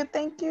 thank you,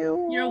 thank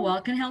you. You're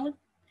welcome, Helen.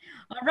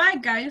 All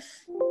right, guys.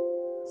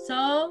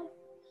 So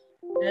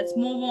let's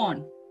move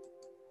on.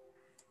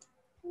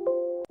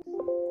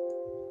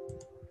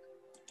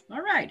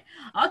 All right.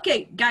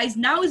 Okay, guys,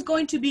 now it's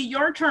going to be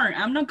your turn.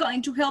 I'm not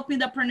going to help in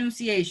the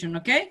pronunciation,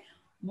 okay?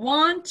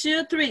 1,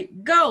 2, 3,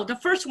 go. The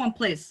first one,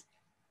 please.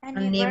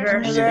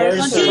 Anniversary.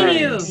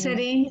 Continue.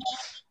 City.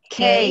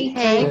 Cake.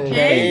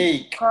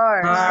 Cake.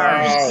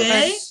 Cars.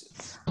 Okay.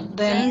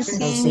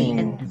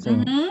 Dancing.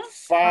 Mm-hmm.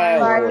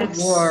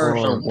 Fireworks.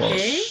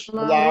 Okay.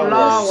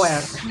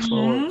 Flowers.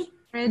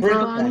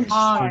 Mm-hmm.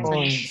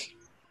 Phones.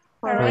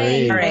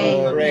 Parade.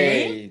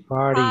 Parade.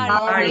 Party.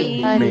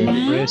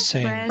 Mhm.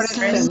 Presents.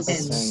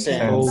 Presents.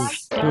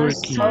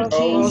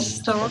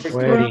 Host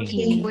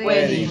turkey. Wedding.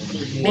 Wedding.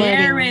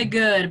 Very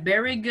good.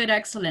 Very good.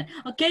 Excellent.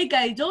 Okay,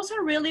 guys, those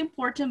are really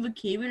important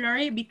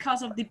vocabulary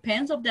because of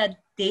depends of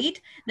that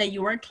date that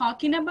you are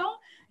talking about.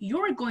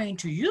 You're going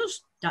to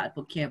use that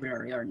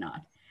vocabulary or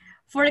not.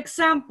 For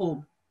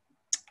example,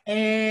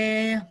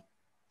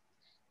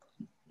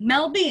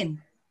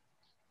 Melvin,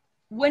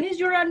 when is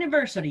your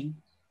anniversary?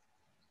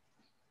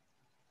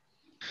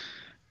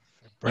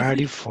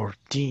 February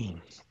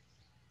 14.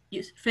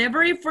 Yes,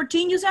 February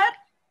 14, you said?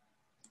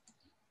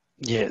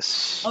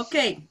 Yes.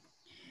 Okay.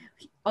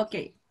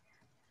 Okay.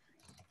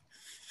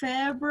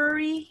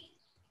 February.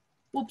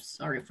 Oops,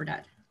 sorry for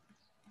that.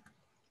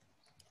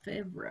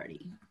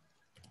 February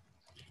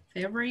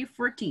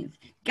 14th.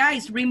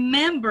 Guys,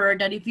 remember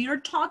that if you're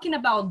talking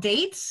about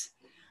dates,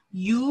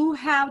 you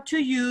have to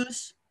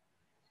use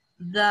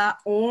the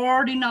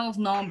ordinal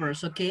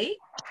numbers, okay?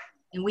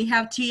 And we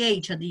have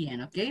TH at the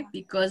end, okay?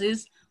 Because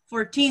it's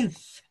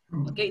 14th.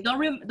 Okay,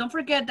 don't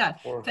forget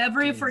that. 14th.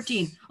 February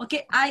 14th.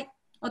 Okay,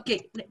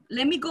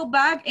 let me go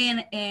back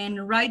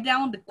and write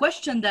down the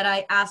question that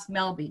I asked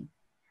Melvin.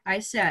 I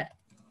said,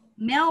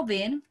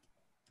 Melvin,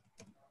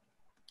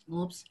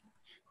 oops,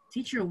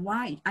 teacher,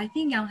 why? I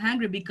think I'm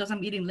hungry because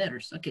I'm eating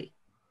letters. Okay.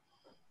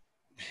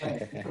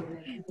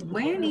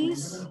 When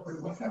is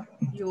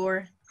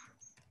your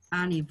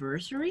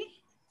anniversary?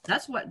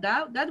 That's what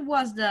that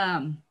was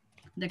the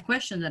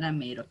question that I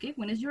made. Okay,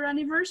 when is your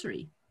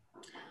anniversary?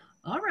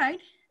 All right.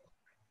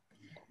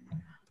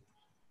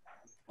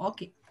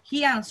 Okay,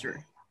 he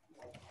answered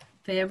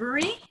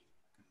February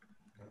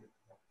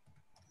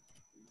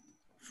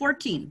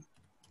 14.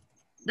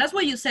 That's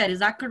what you said. Is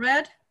that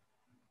correct,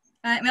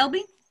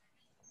 Melvin?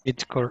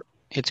 It's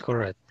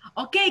correct.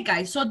 Okay,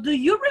 guys. So do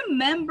you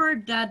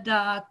remember that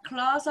the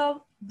clause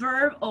of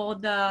verb or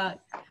the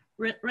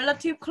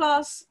relative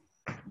clause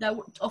that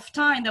of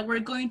time that we're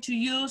going to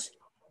use?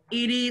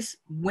 It is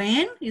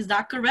when. Is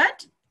that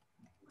correct?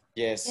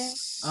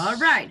 Yes. All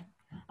right.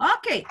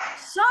 Okay.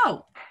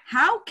 So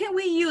how can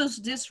we use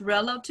this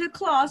relative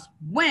clause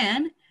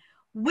when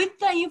with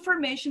the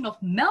information of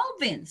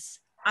Melvin's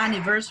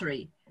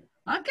anniversary?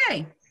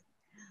 Okay.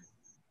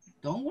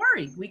 Don't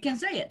worry. We can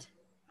say it.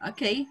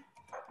 Okay.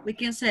 We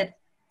can say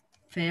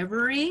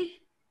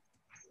February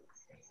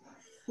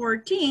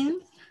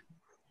 14th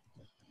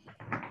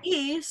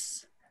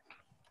is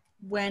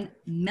when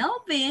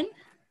Melvin,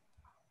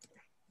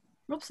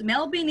 oops,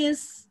 Melvin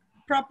is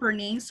proper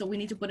name, so we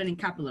need to put it in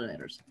capital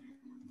letters.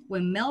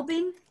 When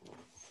Melvin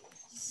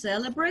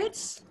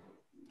celebrates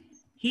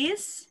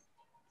his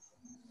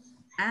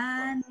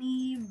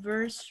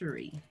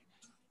anniversary.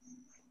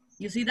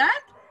 You see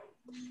that?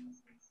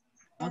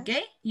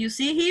 Okay, you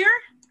see here?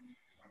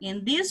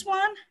 In this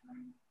one,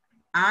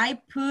 I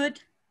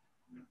put,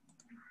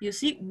 you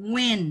see,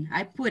 when.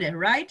 I put it,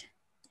 right?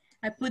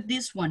 I put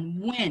this one,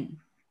 when.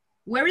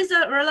 Where is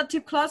the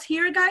relative clause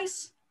here,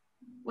 guys?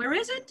 Where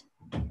is it?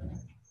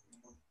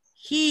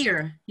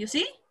 Here, you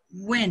see?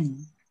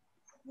 When.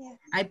 Yeah.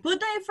 I put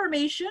the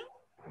information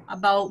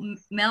about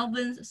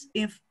Melvin's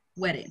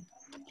wedding.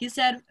 He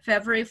said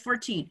February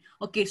 14.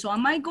 Okay, so how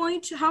am I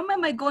going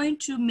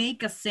to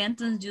make a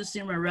sentence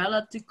using a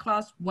relative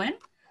clause when?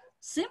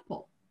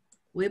 Simple.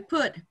 We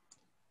put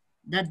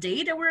the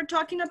date that we're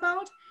talking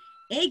about.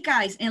 Hey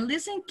guys, and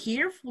listen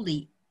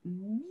carefully.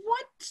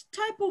 What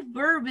type of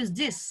verb is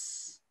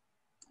this?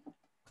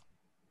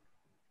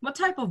 What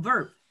type of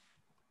verb?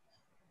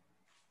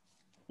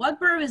 What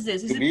verb is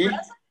this? Is it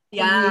present?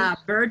 Yeah,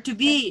 verb to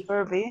be.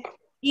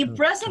 In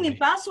present, in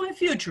past, or in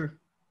future?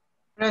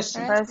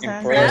 Present.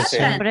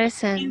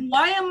 Present. And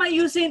why am I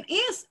using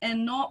is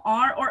and not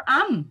are or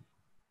am?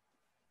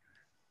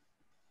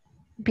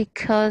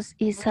 Because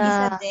it's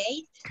a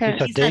date.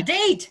 It's a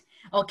date.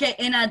 Okay,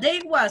 and a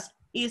date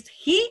is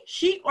he,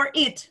 she, or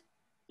it?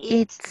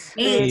 It's.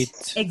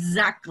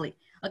 Exactly.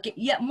 Okay,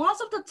 yeah,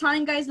 most of the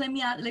time, guys, let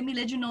me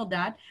let you know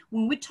that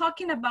when we're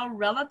talking about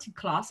relative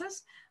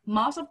clauses,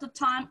 most of the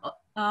time,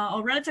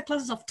 or relative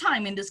clauses of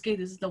time, in this case,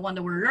 this is the one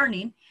that we're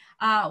learning,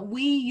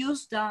 we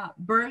use the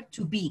verb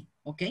to be,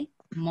 okay?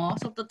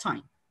 Most of the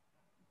time.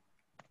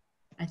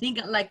 I think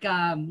like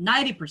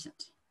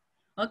 90%.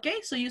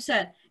 Okay, so you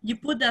said, you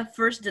put that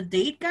first, the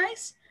date,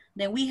 guys,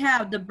 then we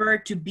have the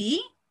verb to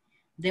be,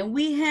 then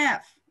we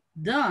have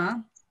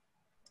the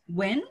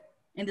when,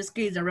 in this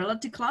case, the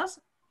relative clause,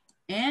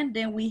 and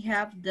then we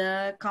have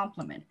the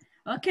complement.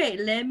 Okay,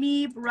 let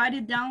me write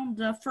it down,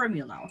 the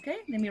formula, okay?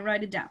 Let me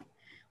write it down.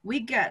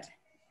 We get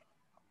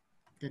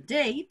the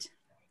date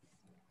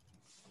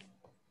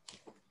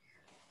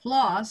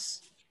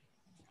plus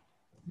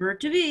verb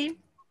to be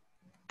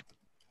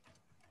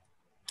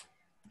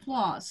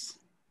plus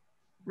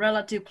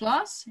relative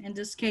clause, in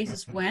this case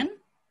is when,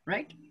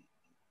 right?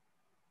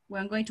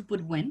 We're going to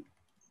put when,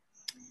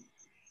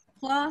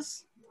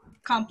 plus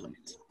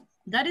complement.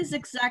 That is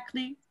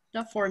exactly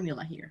the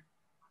formula here.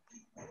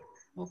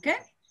 Okay,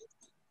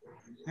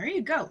 there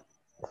you go.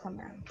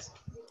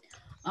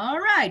 All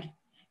right,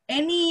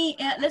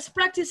 let's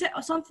practice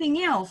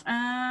something else.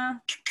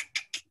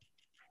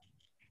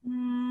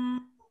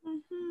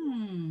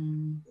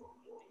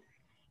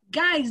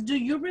 Guys, do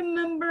you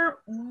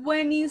remember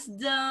when is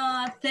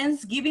the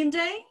Thanksgiving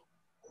Day?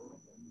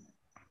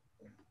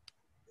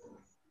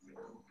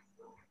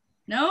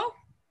 No?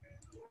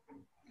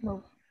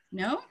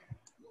 No?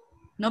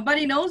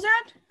 Nobody knows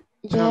that?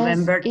 Yes,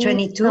 November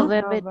 22.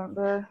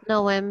 November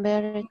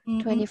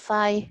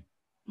 25.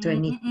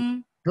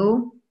 22.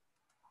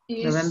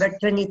 November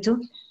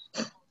 22.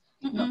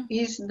 No,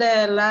 it's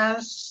the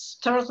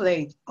last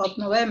Thursday of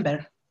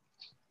November.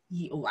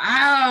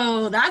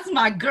 Wow, that's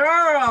my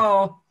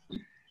girl.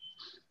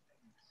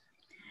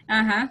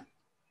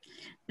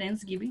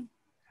 Thanksgiving.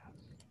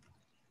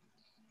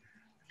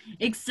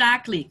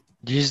 Exactly.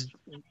 This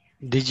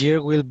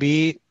year will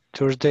be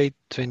Thursday,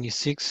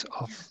 26th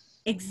of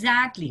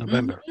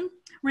November.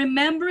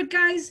 Remember,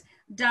 guys,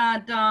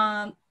 that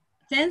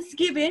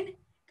Thanksgiving,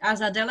 as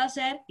Adela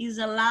said, is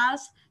the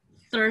last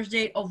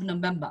Thursday of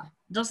November.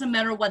 Doesn't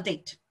matter what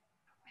date.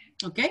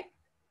 Okay?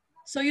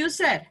 So you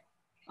said,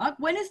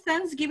 when is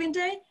Thanksgiving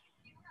Day?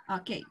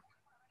 Okay.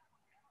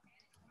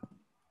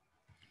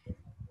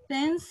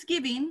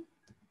 Thanksgiving.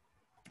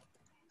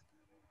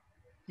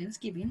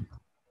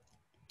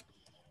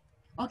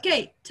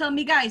 Okay, tell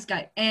me guys,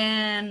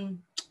 and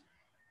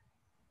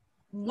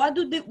what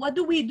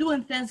do we do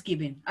in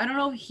Thanksgiving? I don't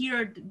know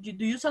here,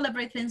 do you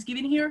celebrate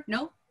Thanksgiving here?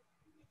 No?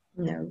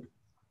 No.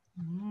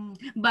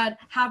 But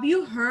have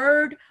you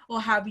heard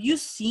or have you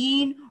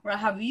seen or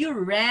have you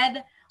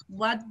read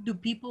what do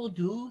people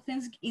do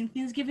in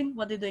Thanksgiving?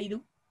 What do they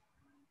do?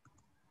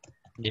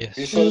 Yes.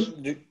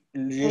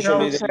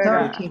 Usually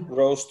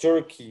roast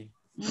turkey.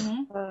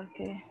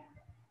 Okay.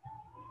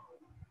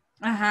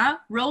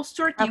 Roast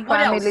turkey. A what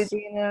family else?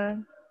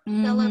 Dinner.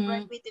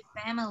 Celebrate with the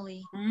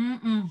family.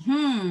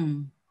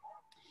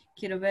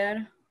 Quiero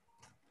ver.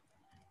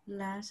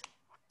 Last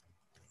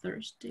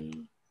Thursday.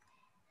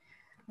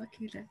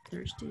 Okay, last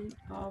Thursday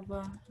of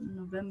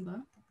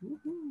November.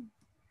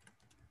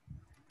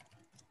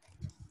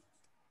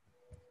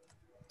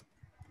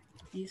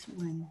 Is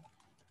when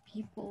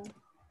people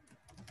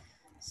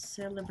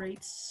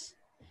celebrates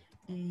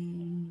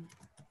it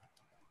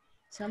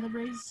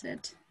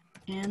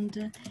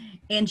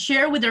and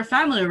share with their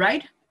family,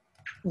 right?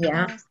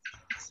 Yeah.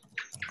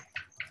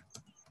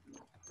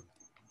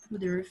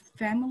 With their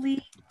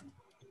family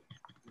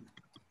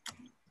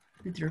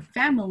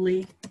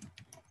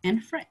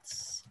and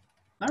friends.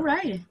 All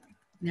right,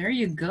 there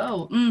you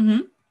go.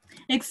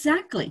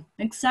 Exactly.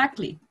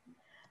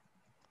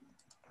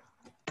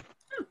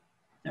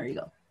 There you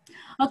go.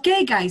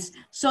 Okay, guys,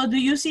 so do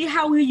you see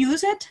how we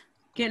use it?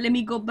 Okay, let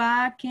me go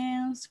back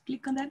and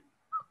click on that.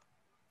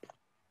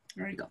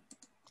 There you go.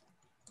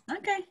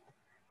 Okay,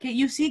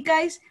 you see,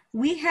 guys,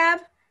 we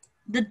have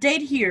the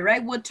date here,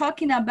 right? We're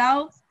talking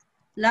about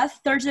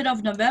last Thursday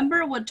of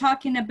November. We're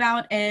talking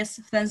about as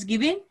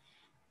Thanksgiving.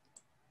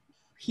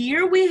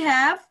 Here we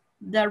have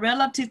the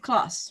relative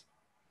clause,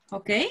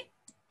 okay?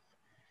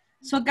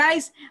 So,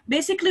 guys,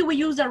 basically we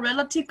use the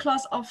relative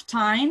clause of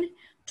time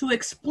to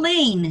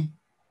explain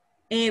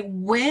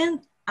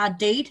when a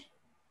date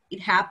it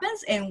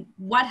happens and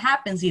what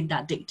happens in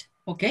that date.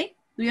 Okay?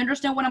 Do you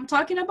understand what I'm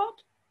talking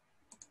about?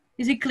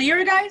 Is it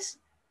clear, guys?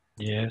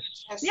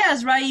 Yes.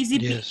 Yes, right? Easy,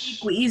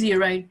 Yes. easy,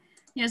 right?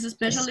 Yes,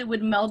 especially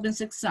with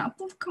Melvin's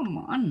example. Come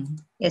on.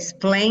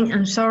 Explain,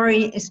 I'm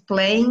sorry,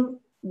 explain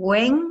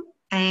when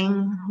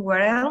and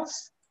where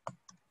else?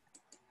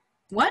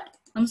 What?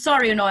 I'm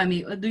sorry,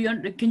 Noemi.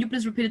 Can you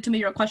please repeat it to me,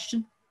 your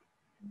question?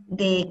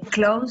 The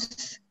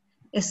clause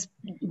is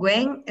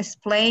when,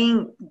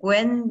 explain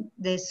when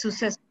the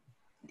success.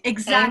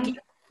 Exactly.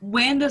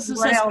 When the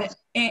success,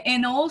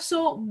 and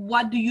also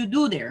what do you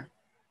do there?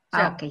 So,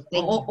 okay,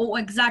 thank you. Oh,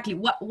 exactly.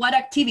 What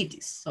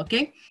activities?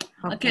 Okay.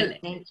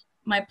 Okay.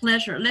 My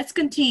pleasure. Let's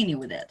continue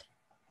with it.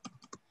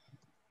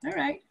 All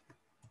right.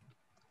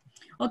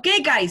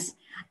 Okay, guys.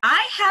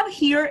 I have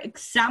here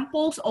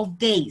examples of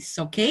days,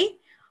 okay,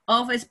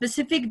 of a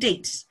specific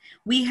dates.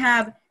 We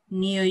have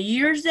New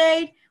Year's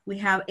Day. We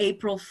have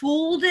April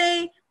Fool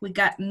Day. We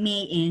got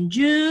May and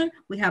June.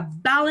 We have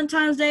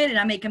Valentine's Day. Did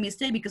I make a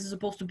mistake because it's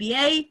supposed to be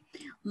A?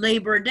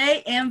 Labor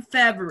Day and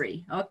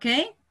February,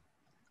 okay?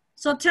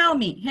 So tell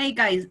me, hey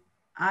guys,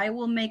 I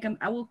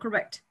will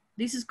correct.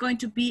 This is going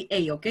to be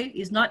A, okay?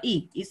 It's not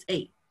E, it's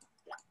A.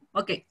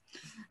 Okay,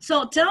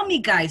 so tell me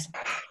guys,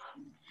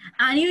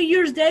 a New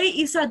Year's Day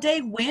is a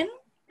day when?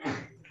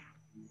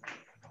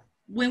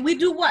 When we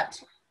do what?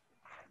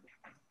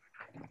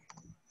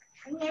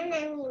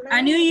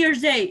 A New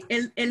Year's Day,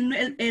 el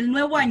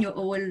nuevo año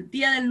o el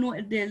día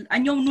del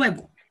año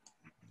nuevo.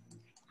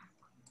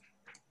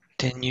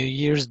 The New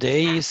Year's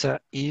Day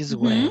is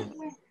when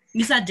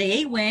It's a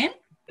day when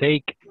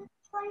take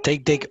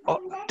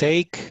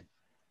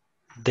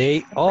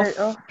day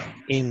off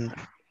in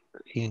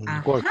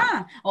work.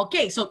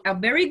 Okay, so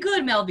very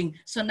good, Melvin.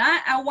 So now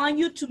I want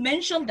you to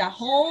mention the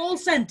whole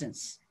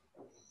sentence.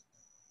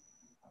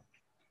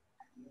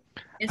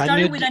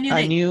 Starting with a new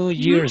day.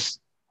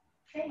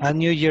 A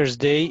New Year's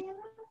Day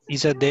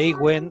is a day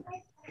when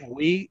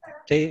we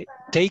take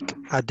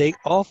a day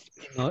off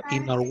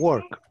in our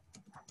work.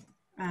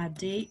 A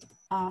day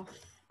off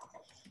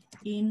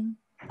in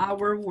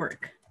our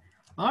work.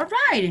 All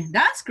right,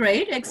 that's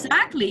great.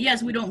 Exactly.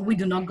 Yes, we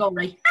do not go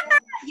right.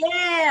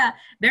 Yeah,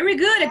 very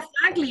good.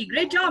 Exactly.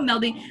 Great job,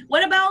 Melvin.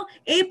 What about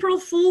April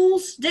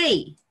Fool's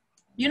Day?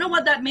 You know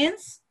what that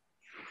means?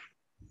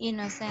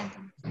 Innocent.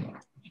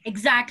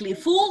 Exactly.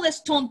 Fool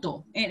es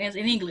tonto in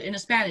English, in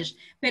Spanish.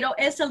 Pero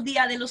es el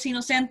Día de los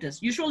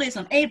Inocentes. Usually it's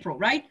on April,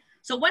 right?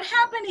 So what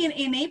happened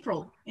in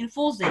April, in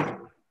Fool's Day?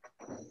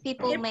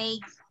 People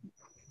make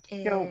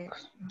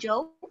jokes.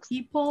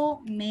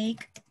 People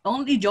make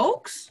only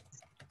jokes?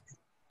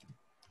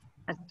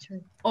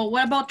 Or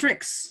what about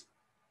tricks?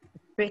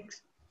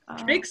 Tricks.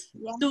 Tricks?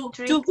 Yeah,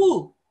 To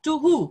who? To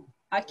who?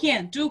 ¿A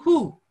quién? To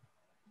who?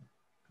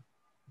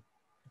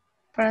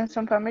 Friends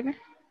and family.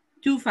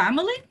 To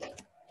family?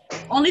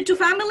 Only to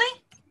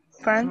family?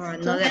 Friends.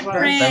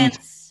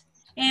 Friends.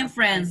 And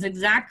friends,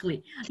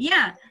 exactly.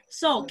 Yeah.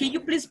 So can you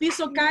please be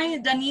so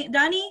kind, Danny,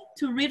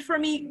 to read for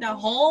me the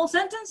whole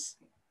sentence?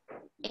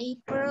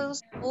 April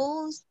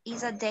Fools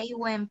is a day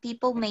when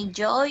people make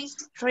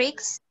jokes,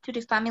 tricks to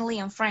the family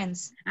and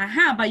friends.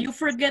 But you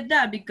forget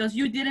that because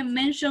you didn't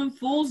mention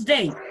Fool's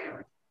Day.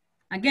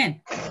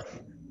 Again.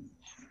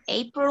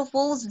 April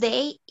Fool's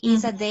Day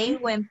is a day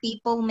when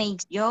people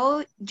make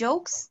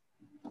jokes,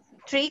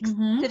 tricks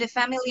to the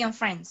family and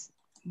friends.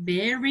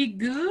 Very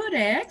good.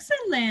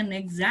 Excellent.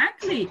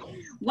 Exactly.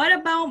 What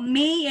about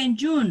May and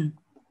June?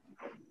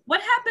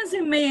 What happens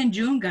in May and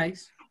June,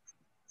 guys?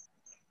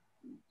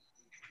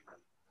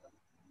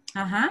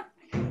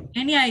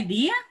 Any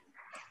idea?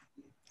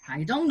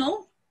 I don't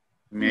know.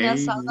 In El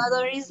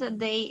Salvador is a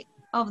day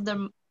of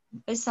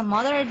it's a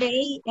Mother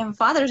Day and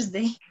Father's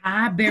Day.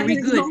 Very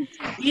good.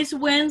 It's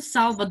when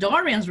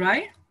Salvadorians,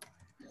 right?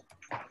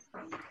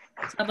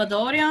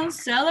 Salvadorians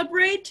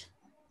celebrate.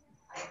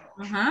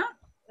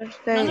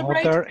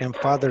 Mother and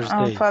Father's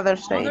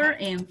Day. Mother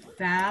and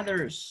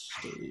Father's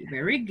Day.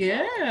 Very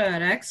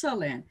good.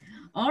 Excellent.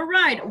 All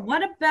right.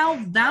 What about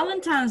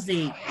Valentine's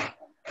Day?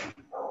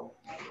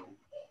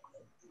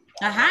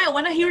 I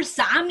want to hear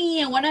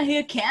Sammy. I want to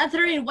hear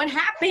Catherine. What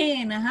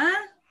happened?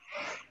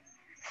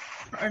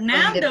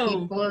 Hernando. When the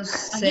people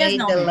say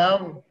the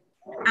love.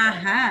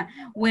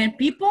 When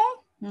people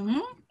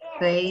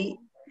they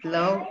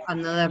love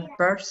another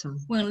person.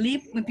 When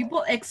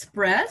people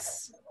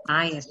express.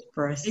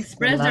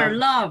 Express their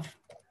love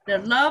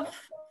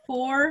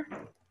for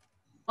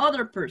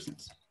other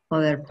persons.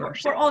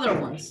 For other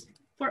ones.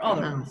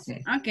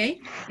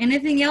 Okay.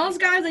 Anything else,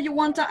 guys, that you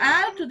want to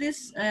add to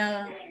this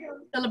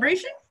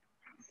celebration?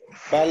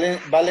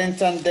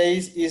 Valentine's Day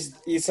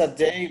is a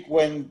day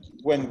when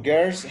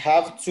girls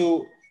have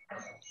to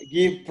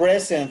give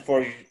present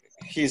for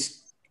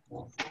his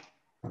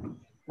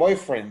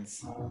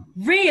boyfriends.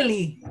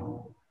 Really?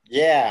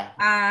 Yeah.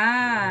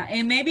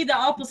 And maybe the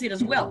opposite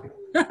as well.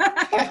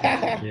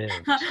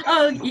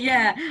 Oh,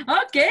 yeah.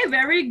 Okay,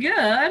 very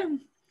good.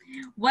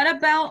 What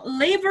about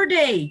Labor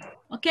Day?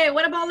 Okay,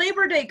 what about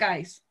Labor Day,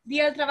 guys?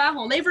 Día del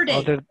Trabajo, Labor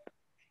Day.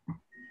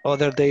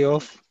 Other day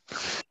off.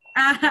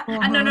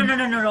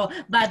 No.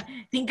 But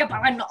think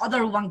about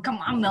another one. Come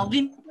on,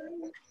 Melvin.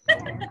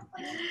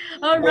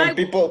 All right.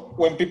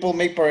 When people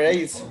make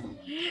parades.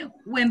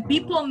 When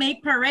people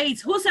make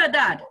parades. Who said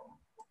that?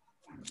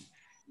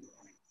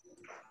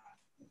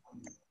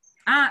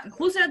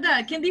 Who said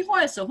that? ¿Quién dijo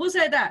eso? Who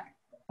said that?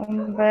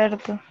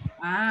 Humberto.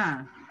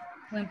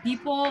 When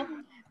people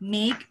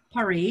make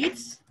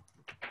parades.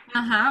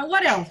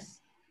 What else?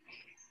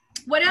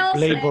 What else?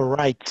 Labor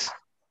rights.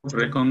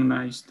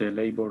 Recognize the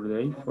Labor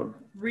Day for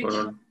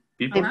all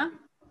people.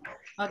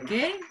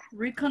 Okay.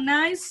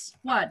 Recognize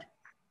what?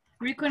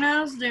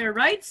 Recognize their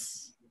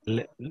rights?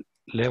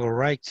 Labor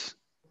rights.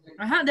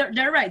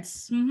 Their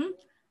rights.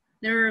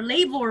 Their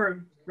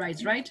labor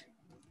rights, right?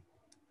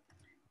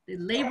 The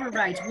labor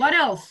rights. What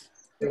else?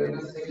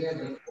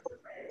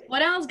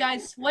 What else,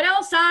 guys? What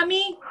else,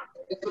 Sammy?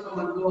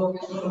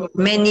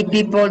 Many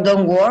people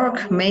don't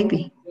work,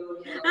 maybe.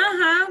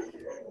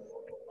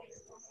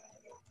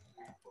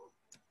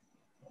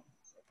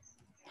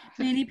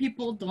 Many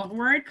people don't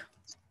work.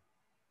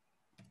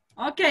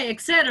 Okay,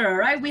 etc.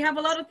 Right? We have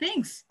a lot of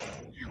things.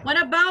 What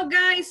about,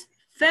 guys?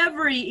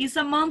 February is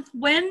a month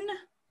when?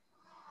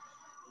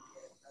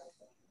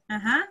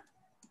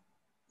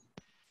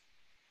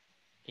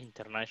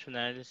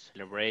 International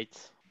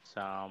celebrates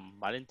San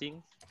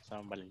Valentin.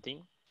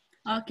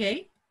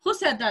 Okay. Who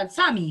said that?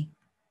 Sammy?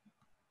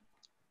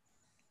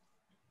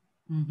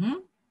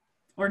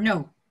 Or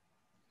no?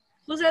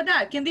 Who said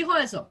that? ¿Quién dijo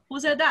eso? Who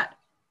said that?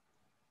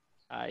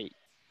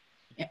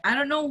 I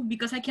don't know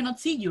because I cannot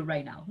see you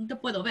right now. No te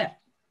puedo ver.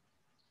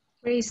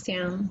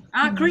 Christian.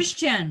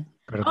 Christian.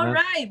 All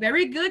right.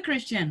 Very good,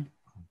 Christian.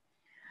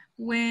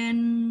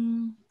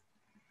 When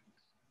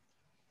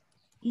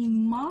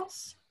in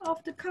most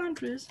of the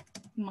countries,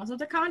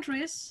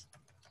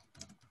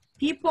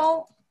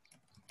 people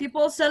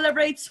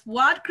celebrate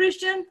what,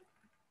 Christian?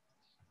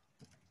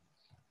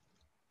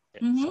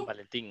 San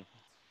Valentin.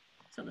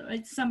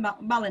 Celebrate San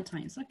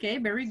Valentine's. Okay,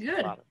 very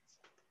good.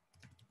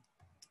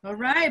 All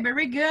right,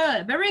 very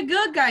good. Very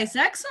good, guys.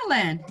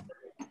 Excellent.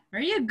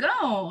 There you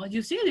go.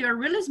 You see, you're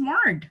really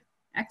smart.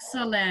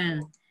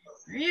 Excellent.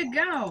 There you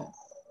go.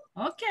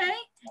 Okay.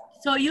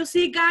 So you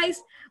see,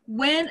 guys,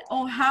 when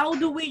or how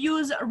do we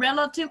use a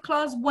relative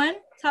clause when?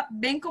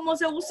 ¿Ven cómo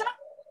se usa?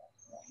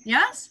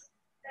 Yes?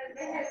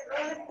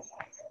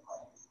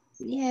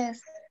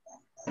 Yes.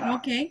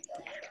 Okay.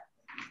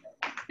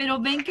 Pero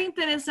ven qué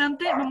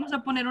interesante. Vamos a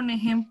poner un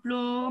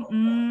ejemplo.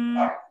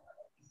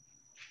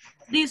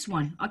 This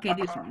one. Okay,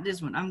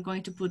 this one. I'm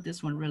going to put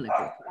this one really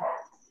quick.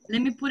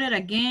 Let me put it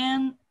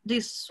again.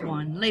 This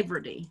one, Labor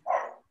Day.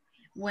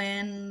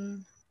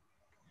 When,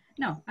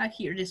 no,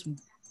 here, this one.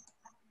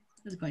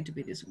 It's going to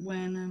be this.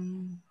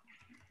 When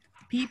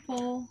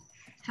people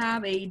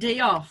have a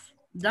day off.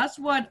 That's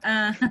what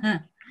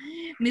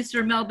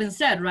Mr. Melvin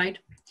said, right?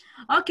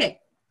 Okay.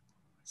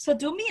 So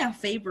do me a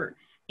favor.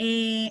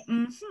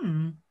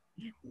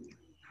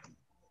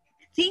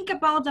 Think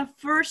about the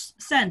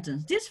first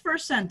sentence. This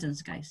first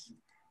sentence, guys.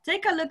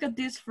 Take a look at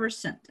this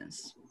first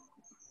sentence.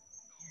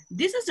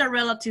 This is a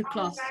relative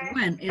clause.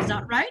 When? Is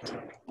that right?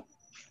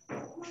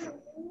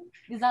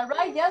 Is that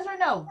right? Yes or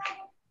no?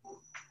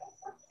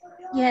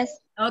 Yes.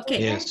 Okay.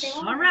 Yes.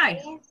 All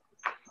right.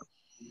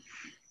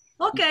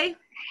 Okay.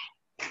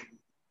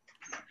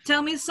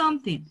 Tell me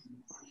something.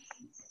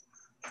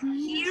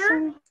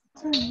 Here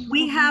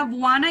we have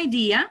one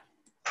idea.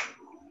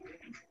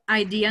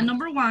 Idea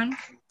number one.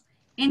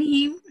 And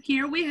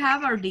here we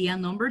have idea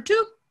number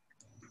two.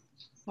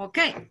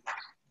 Okay.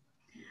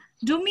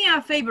 Do me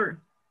a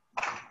favor.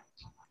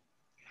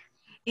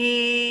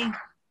 If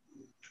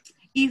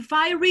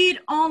I read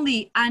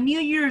only a New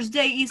Year's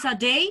Day is a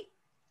day,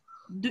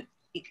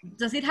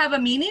 does it have a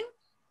meaning?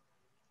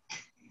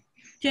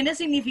 ¿Tiene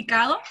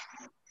significado?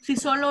 Si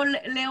solo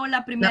leo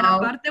la primera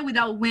parte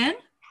without when?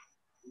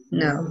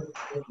 No.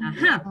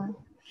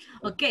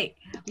 Okay.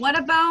 What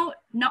about,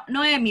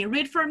 Noemi,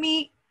 read for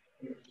me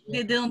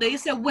de donde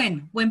dice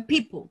when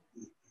people.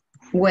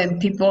 When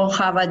people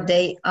have a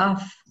day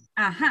off.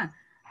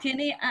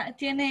 ¿Tiene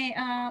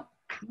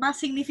más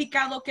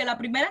significado que la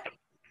primera?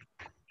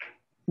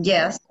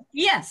 Yes.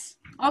 Yes.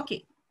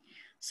 Okay.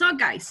 So,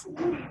 guys,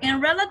 in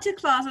relative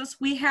clauses,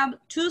 we have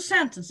two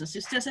sentences. Si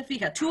usted se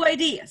fija, two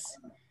ideas.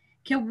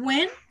 Que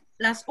when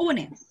las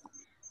unen.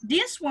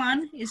 This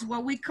one is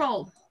what we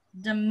call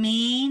the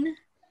main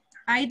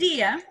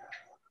idea.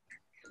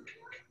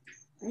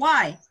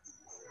 Why?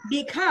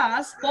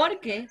 Because,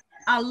 porque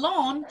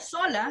alone,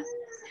 sola,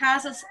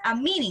 has a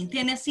meaning,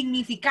 tiene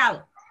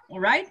significado. All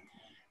right?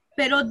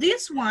 Pero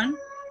this one,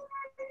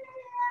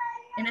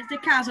 en este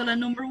caso, la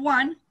number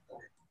one,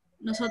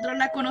 nosotros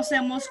la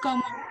conocemos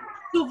como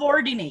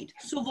subordinate,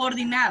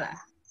 subordinada.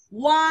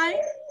 Why?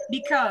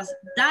 Because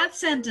that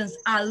sentence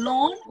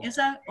alone,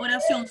 esa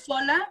oración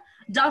sola,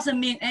 doesn't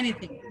mean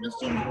anything. No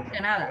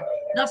significa nada.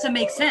 Doesn't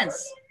make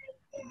sense.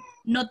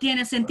 No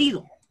tiene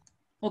sentido.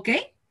 ¿Ok?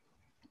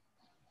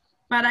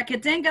 Para que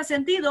tenga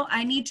sentido,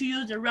 I need to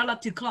use the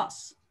relative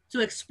clause to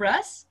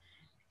express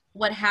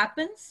what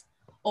happens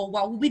or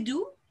what we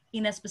do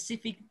in a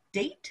specific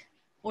date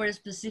or a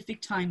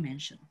specific time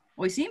mentioned.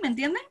 ¿Hoy sí? ¿Me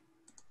entienden?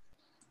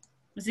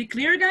 Is it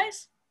clear,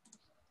 guys?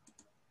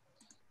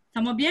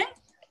 ¿Estamos bien?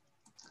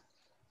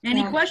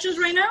 Any questions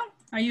right now?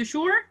 Are you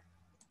sure?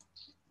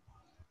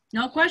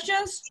 No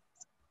questions?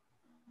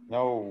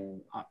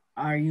 No.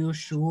 Are you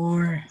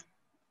sure?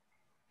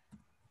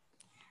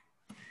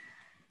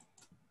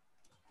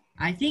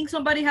 I think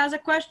somebody has a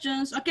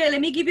questions. Okay, let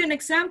me give you an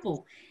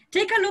example.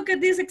 Take a look at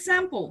this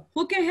example.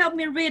 Who can help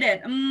me read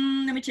it?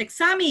 Let me check.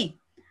 Sammy,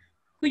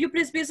 could you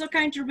please be so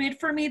kind to read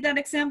for me that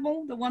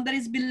example? The one that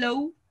is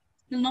below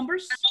the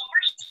numbers?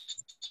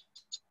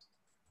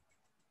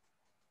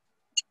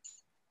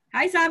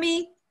 Hi,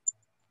 Sammy.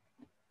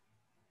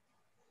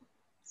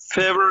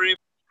 February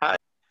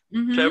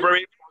Mm-hmm.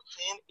 February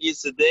 14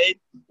 is the date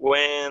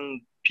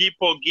when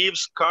people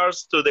gives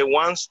cards to the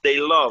ones they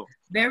love.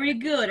 Very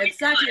good.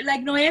 Exactly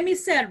like Noemi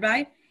said,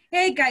 right?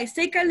 Hey, guys,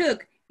 take a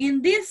look.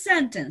 In this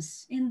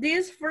sentence, in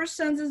this first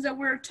sentence that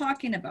we're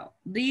talking about,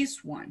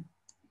 this one.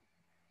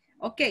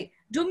 Okay,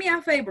 do me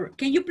a favor.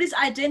 Can you please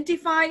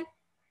identify?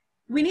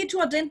 We need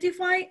to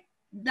identify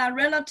the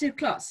relative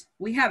clause.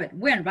 We have it.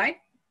 When, right?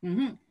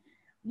 Mm-hmm.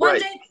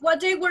 What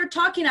day we're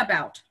talking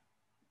about?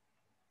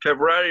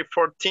 February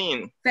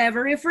 14.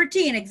 February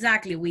 14,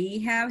 exactly. We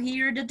have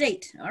here the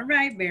date. All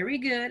right, very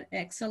good,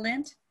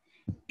 excellent.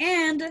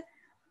 And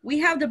we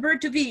have the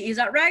verb to be, is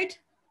that right?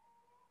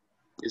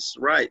 It's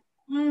right.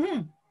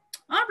 Mm-hmm.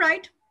 All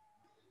right.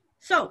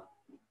 So,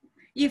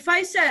 if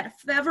I said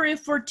February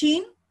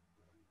 14,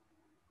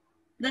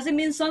 does it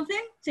mean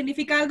something?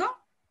 ¿Significa algo?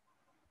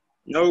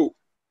 No.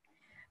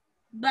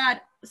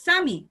 But,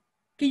 Sammy,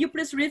 can you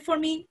please read for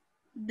me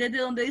desde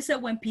donde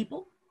dice when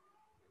people?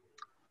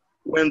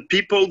 When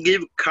people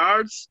give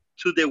cards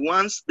to the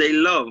ones they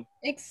love.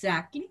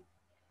 Exactly.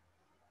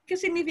 ¿Qué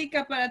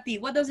significa para ti?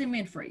 What does it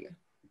mean for you?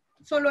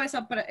 Solo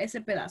ese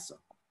pedazo.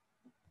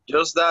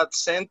 Just that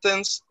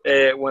sentence,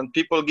 when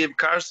people give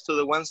cards to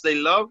the ones they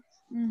love,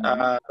 don't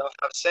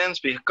have sense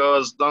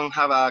because don't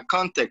have a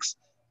context.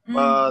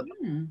 But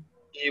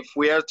if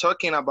we are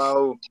talking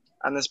about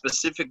a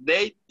specific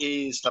date,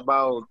 is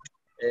about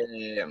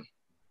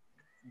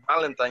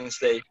Valentine's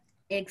Day.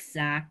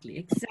 Exactly,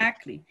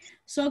 exactly.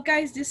 So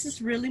guys, this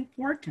is really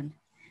important.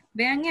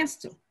 Vean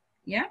esto,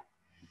 yeah?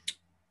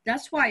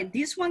 That's why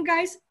this one,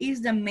 guys,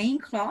 is the main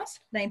clause,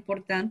 la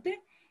importante,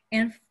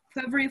 and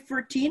February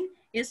 14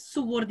 es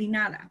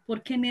subordinada,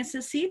 porque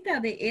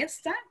necesita de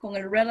esta con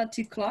el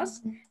relative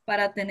clause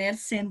para tener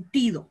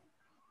sentido.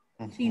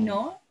 Si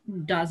no,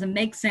 doesn't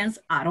make sense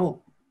at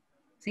all.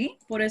 ¿Sí?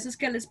 Por eso es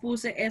que les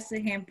puse este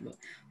ejemplo.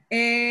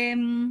 Let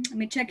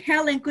me check.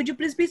 Helen, could you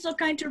please be so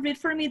kind to read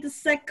for me the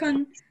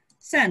second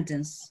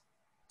sentence?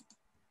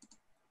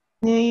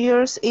 New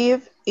Year's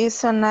Eve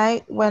is a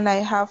night when I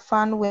have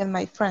fun with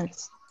my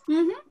friends.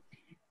 New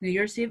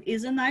Year's Eve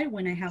is a night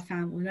when I have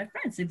fun with my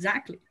friends.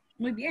 Exactly.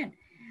 Muy bien.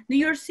 New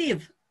Year's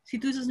Eve. Si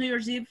tú dices New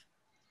Year's Eve,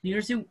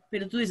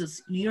 pero tú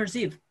dices New Year's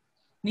Eve.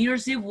 New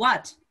Year's Eve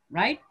what?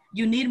 Right?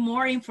 You need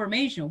more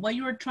information. What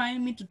you are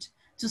trying me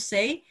to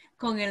say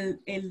con el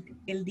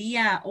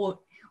día o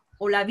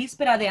la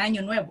víspera de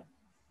Año Nuevo.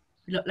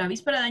 La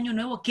víspera de Año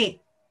Nuevo, ¿qué?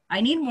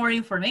 I need more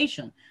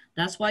information.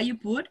 That's why you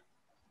put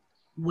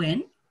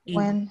when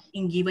and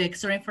give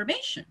extra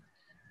information.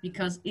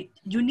 Because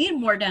you need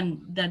more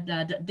than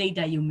the date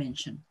that you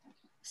mentioned.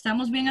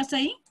 ¿Estamos bien hasta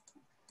ahí?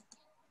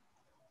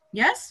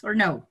 Yes or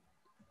no?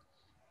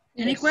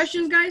 Yes. Any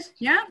questions, guys?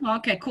 Yeah?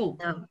 Okay, cool.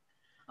 No.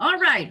 All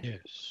right.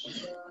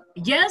 Yes.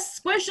 Yes,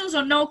 questions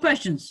or no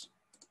questions?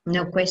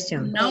 No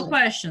questions. No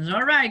questions.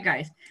 All right,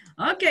 guys.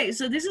 Okay,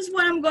 so this is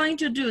what I'm going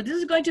to do. This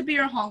is going to be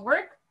your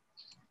homework.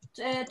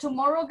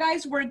 Tomorrow,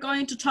 guys, we're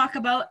going to talk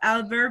about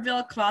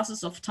adverbial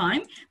clauses of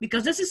time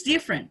because this is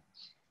different.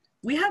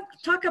 We have to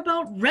talk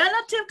about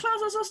relative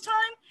clauses of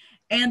time,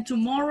 and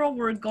tomorrow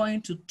we're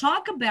going to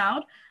talk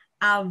about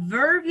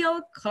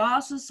adverbial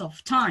clauses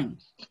of time,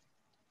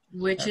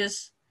 which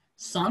is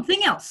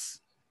something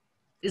else.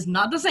 It's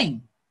not the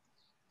same.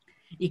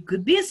 It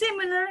could be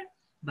similar,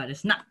 but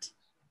it's not.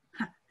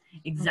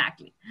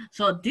 Exactly.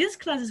 So this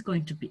class is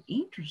going to be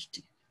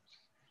interesting.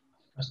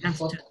 As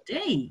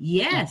today,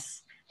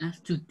 yes, as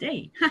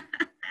today.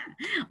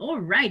 All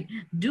right.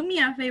 Do me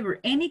a favor.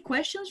 Any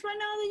questions right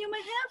now that you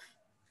might have?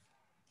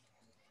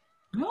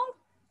 No?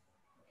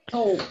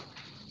 Oh.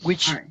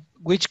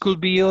 Which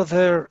could be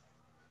other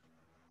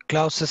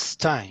clauses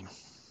time?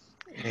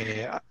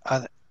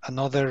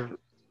 Another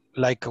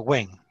like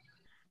when?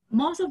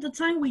 Most of the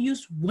time we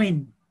use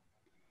when.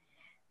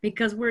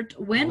 Because we're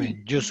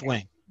when. Just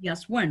when.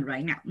 Yes, when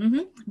right now.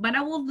 But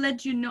I will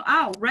let you know.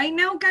 Oh, right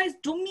now, guys,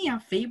 do me a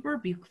favor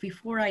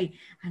before I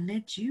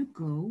let you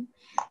go.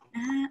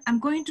 I'm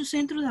going to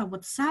send through the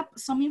WhatsApp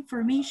some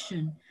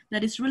information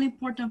that is really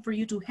important for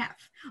you to have.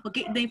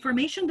 Okay, the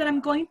information that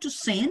I'm going to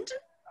send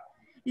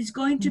is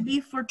going to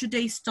be for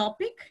today's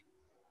topic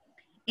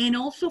and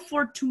also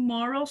for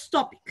tomorrow's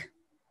topic.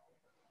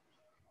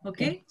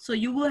 Okay, so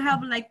you will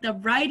have like the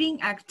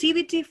writing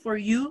activity for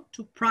you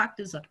to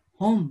practice at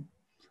home.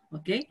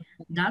 Okay,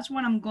 that's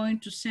what I'm going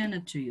to send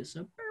it to you.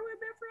 So bear with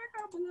me for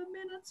a couple of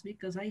minutes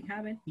because I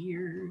have it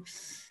here.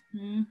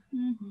 Where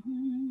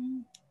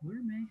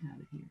may I have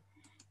it here?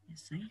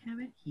 Yes, I have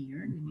it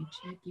here. Let me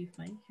check if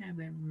I have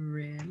it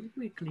really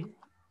quickly.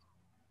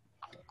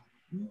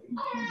 Let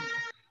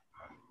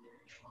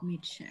me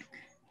check.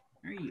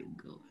 There you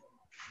go.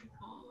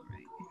 All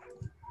right.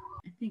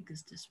 I think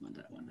it's this one,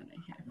 that one that I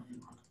have.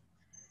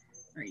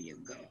 There you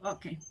go.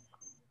 Okay.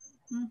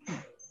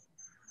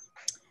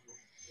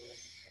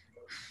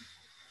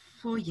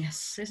 Oh,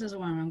 yes, this is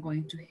one I'm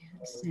going to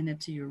send it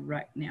to you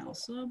right now.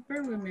 So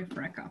bear with me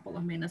for a couple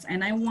of minutes.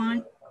 And I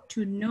want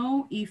to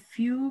know if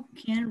you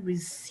can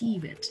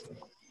receive it,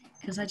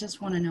 because I just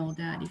want to know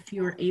that if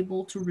you're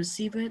able to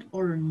receive it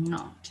or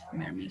not.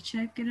 Let me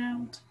check it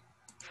out.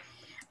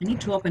 I need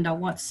to open that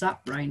WhatsApp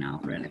right now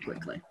really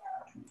quickly.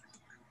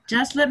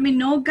 Just let me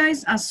know,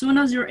 guys, as soon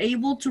as you're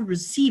able to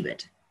receive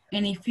it.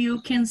 And if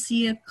you can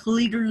see it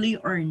clearly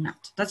or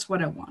not. That's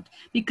what I want.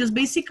 Because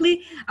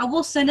basically, I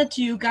will send it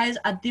to you guys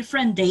at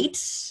different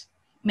dates.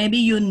 Maybe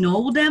you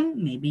know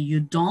them, maybe you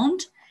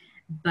don't.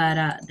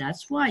 But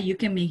that's why you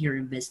can make your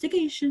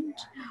investigation.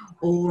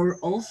 Or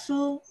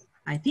also,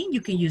 I think you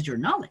can use your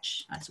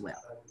knowledge as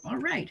well. All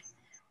right.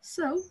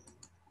 So,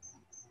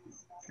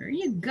 there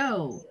you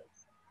go.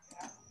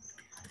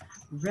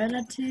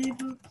 Relative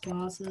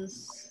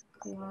clauses,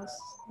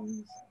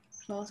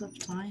 clause of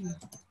time.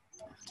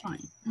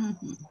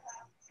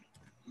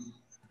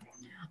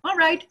 All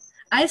right,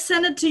 I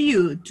send it to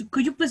you.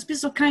 Could you please be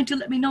so kind to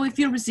let me know if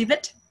you receive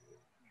it?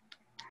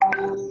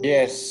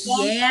 Yes.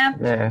 Yeah.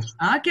 Yes.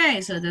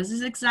 Okay, so this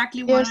is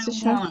exactly what I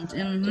want.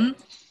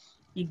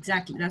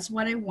 Exactly, that's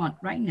what I want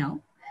right now.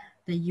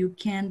 That you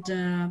can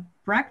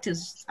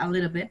practice a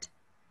little bit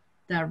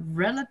the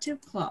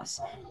relative clause.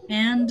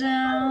 And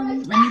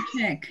let me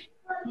check.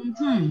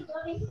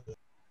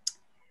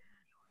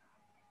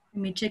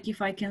 Let me check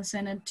if I can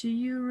send it to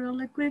you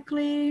really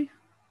quickly.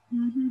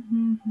 No,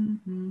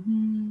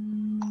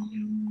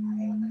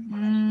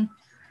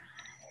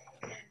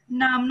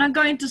 I'm not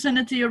going to send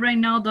it to you right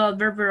now, the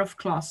verb of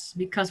clause,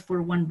 because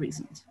for one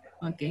reason.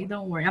 Okay,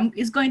 don't worry.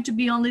 It's going to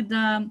be only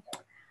the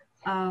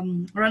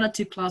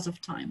relative clause of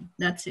time.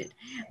 That's it.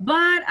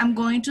 But I'm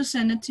going to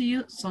send it to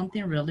you,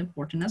 something really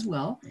important as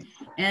well.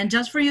 And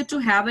just for you to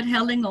have it,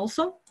 Helen,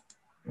 also,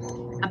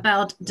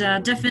 about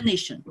the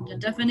definition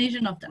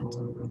of that.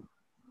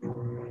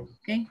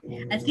 Okay,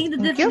 I think the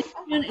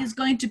definition is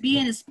going to be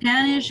in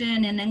Spanish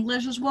and in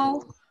English as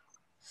well.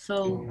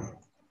 So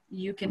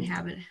you can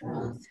have it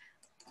both.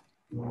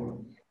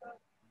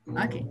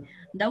 Okay,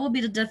 that will be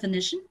the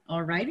definition.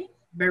 Alrighty,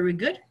 very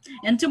good.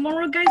 And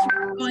tomorrow, guys,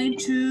 we're going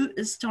to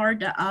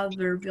start the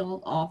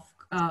adverbial of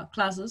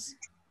classes.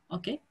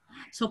 Okay,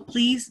 so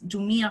please do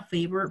me a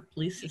favor.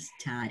 Please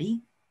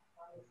study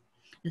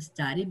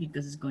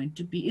because it's going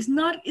to be, it's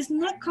not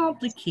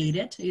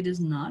complicated. It is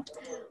not,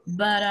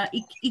 but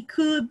it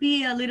could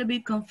be a little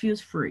bit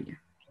confused for you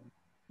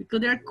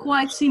because they're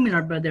quite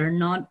similar, but they're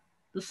not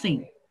the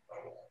same.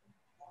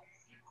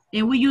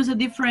 And we use a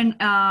different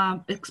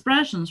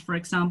expressions. For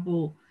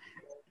example,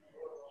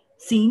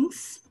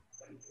 since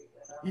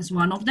is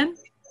one of them.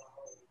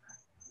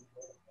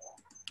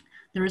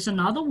 There is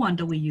another one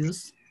that we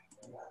use.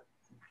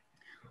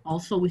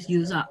 Also, we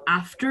use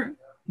after,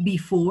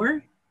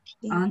 before,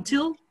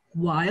 until,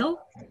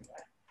 while,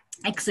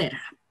 etc.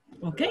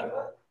 Okay?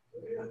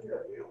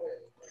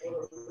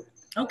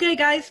 Okay,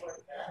 guys.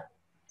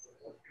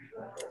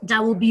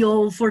 That will be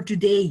all for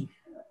today.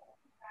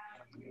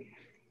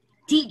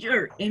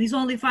 Teacher, and it's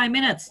only 5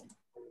 minutes.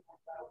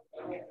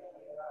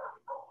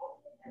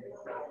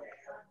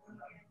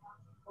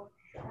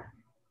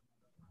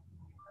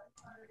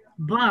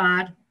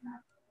 But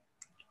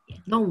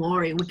don't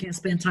worry, we can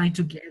spend time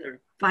together.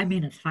 5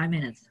 minutes, 5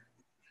 minutes.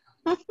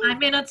 5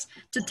 minutes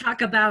to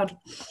talk about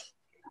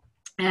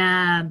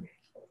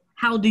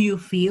how do you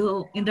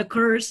feel in the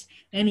course,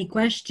 any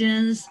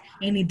questions,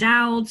 any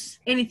doubts,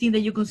 anything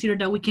that you consider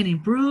that we can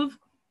improve,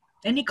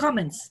 any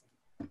comments?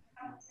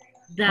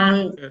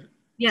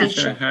 Yes.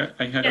 Teacher,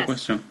 I had a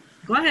question.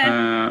 Go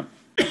ahead.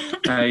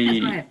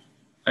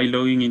 I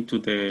log into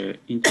the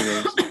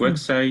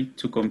website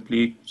to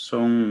complete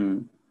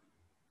some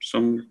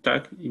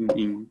tag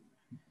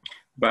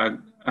but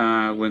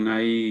when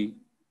I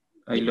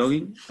log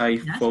in, I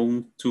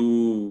found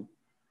two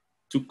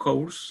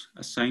course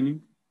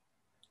assigning.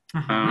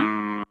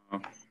 I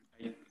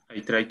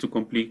tried to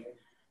complete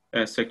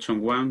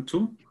section 1,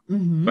 2,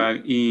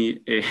 but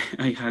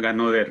I had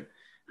another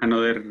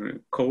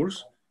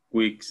course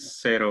with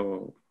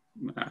zero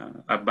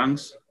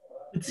advance.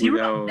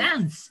 Zero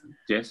advance?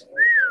 Yes.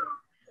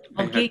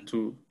 Okay. I had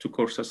two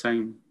courses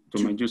assigned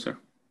to my user.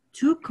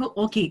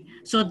 Okay,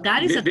 so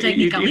that is a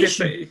technical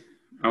issue.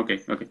 Okay.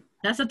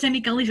 That's a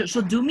technical issue.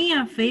 So do me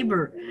a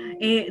favor.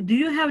 Do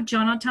you have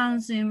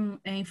Jonathan's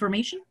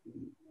information?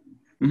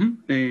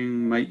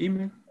 In my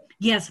email.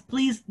 Yes,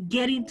 please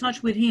get in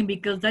touch with him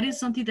because that is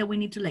something that we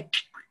need to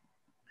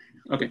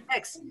Okay.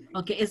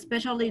 Okay,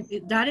 especially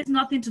that is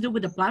nothing to do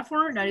with the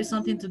platform. That is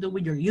something to do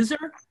with your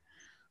user.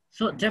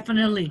 So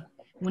definitely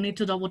We need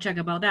to double check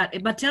about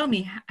that. But tell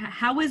me,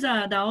 how is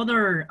the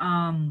other,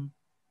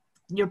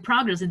 your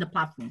progress in the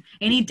platform?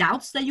 Any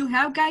doubts that you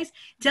have, guys?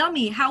 Tell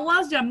me, how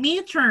was your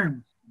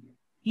midterm?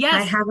 Yes.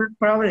 I have a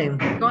problem.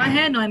 Go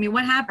ahead, Noemi,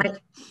 what happened?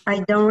 I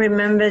don't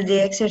remember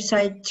the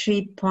exercise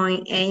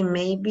 3.8.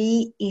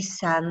 Maybe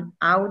it's an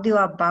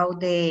audio about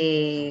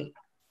the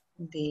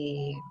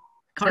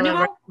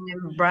Carnival?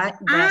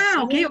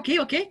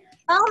 Okay.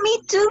 Oh,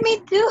 me too.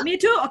 Me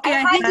too. Okay, I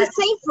had the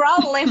same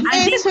problem.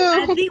 I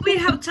think we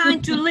have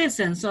time to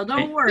listen, so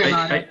don't worry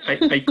about it.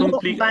 I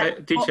complete,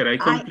 teacher, I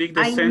complete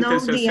the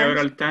sentences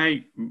several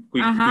times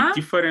with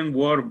different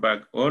word,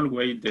 but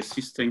always the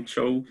system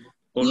show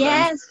all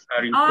answers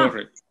are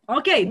incorrect.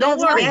 Okay, don't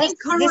worry. This is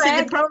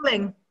the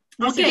problem.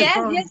 Okay.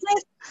 Yes.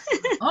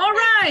 All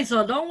right,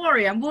 so don't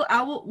worry.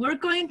 We're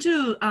going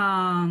to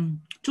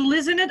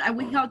listen it.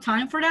 We have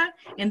time for that,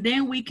 and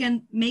then we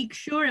can make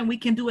sure and we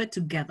can do it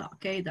together.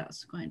 Okay,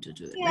 that's going to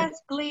do it.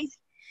 Yes, please.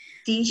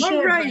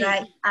 Teacher,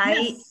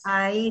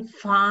 I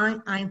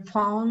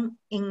found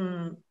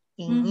in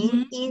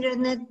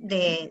internet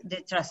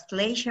the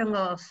translation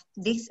of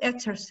this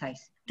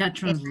exercise. The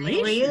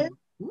translation.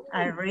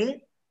 I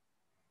read.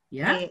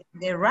 Yeah.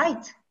 The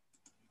right.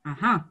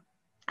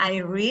 I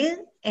read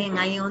and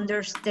I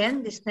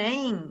understand the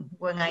same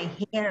when I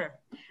hear,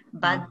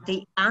 but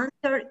the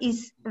answer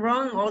is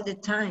wrong all the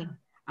time.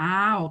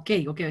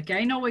 Okay.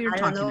 I know what you're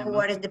talking about. I don't know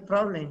what is the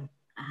problem.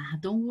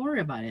 Don't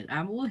worry about it.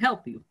 I will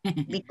help you.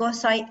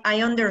 Because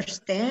I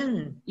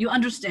understand. You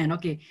understand,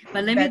 okay.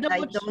 But I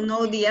don't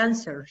know the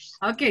answers.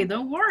 Okay,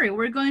 don't worry.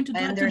 We're going to do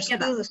it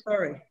together.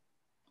 Sorry.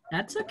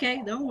 That's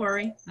okay. Don't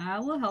worry. I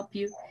will help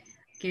you.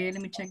 Okay,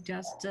 let me check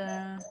just...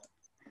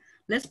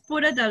 let's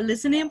put it the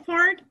listening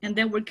part, and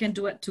then we can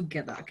do it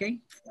together, okay?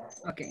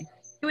 Okay.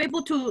 You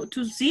able to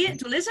see it,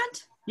 to listen?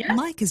 Yeah.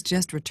 Mike has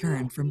just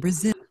returned from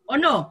Brazil. Oh,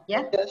 no?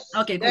 Yeah.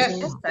 Okay, cool.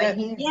 Yes.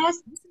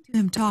 Listen to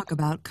him talk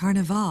about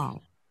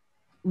Carnival.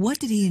 What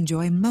did he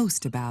enjoy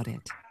most about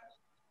it?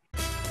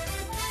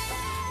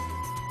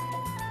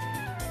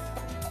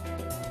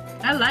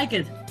 I like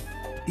it.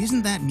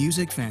 Isn't that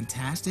music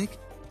fantastic?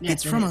 Yes,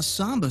 it's from a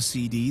samba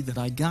CD that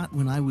I got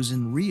when I was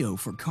in Rio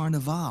for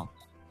Carnival.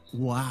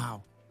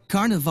 Wow.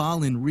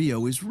 Carnival in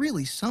Rio is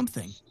really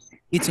something.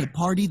 It's a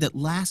party that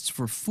lasts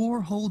for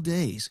 4 whole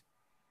days.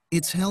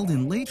 It's held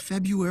in late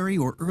February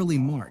or early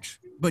March,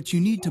 but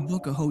you need to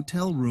book a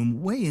hotel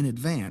room way in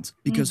advance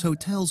because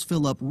hotels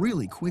fill up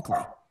really quickly.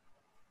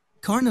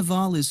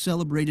 Carnival is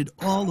celebrated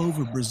all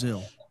over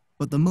Brazil,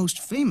 but the most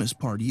famous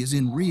party is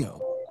in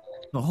Rio.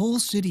 The whole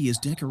city is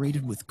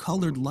decorated with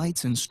colored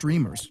lights and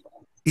streamers.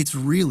 It's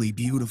really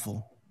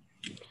beautiful.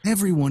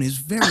 Everyone is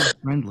very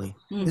friendly,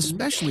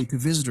 especially to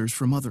visitors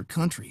from other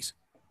countries.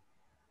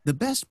 The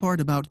best part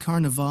about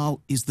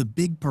Carnival is the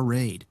big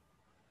parade.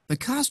 The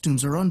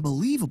costumes are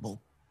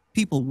unbelievable.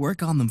 People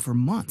work on them for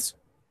months.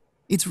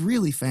 It's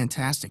really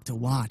fantastic to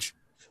watch.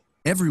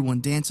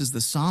 Everyone dances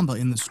the samba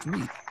in the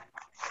street.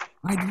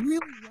 I'd really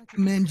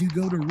recommend you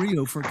go to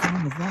Rio for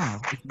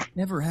Carnival if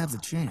you ever have the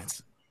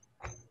chance.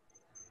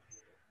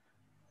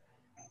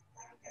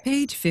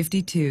 Page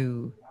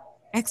 52,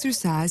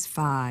 Exercise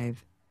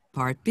 5,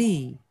 Part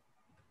B.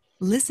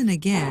 Listen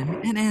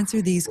again and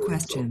answer these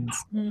questions.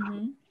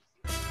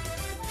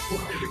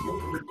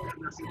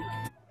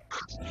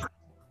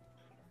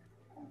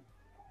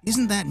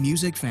 Isn't that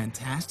music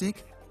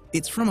fantastic?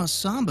 It's from a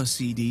samba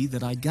CD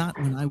that I got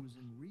when I was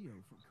in Rio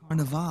for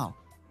Carnival.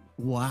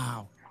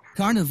 Wow.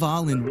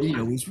 Carnival in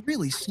Rio is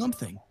really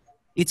something.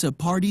 It's a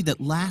party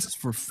that lasts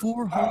for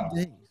 4 whole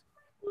days.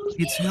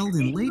 It's held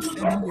in late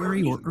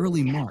February or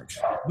early March,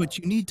 but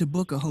you need to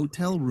book a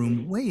hotel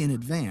room way in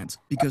advance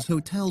because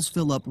hotels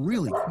fill up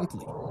really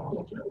quickly.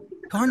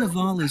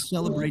 Carnival is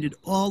celebrated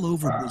all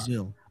over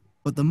Brazil,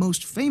 but the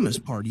most famous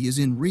party is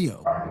in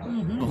Rio.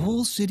 The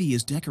whole city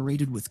is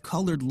decorated with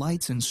colored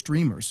lights and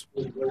streamers.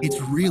 It's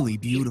really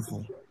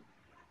beautiful.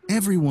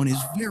 Everyone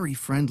is very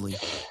friendly,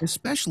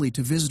 especially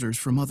to visitors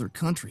from other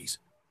countries.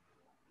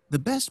 The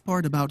best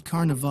part about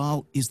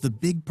Carnival is the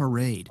big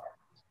parade.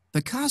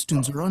 The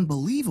costumes are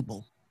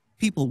unbelievable.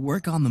 People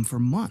work on them for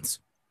months.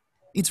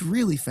 It's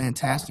really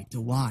fantastic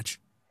to watch.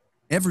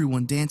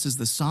 Everyone dances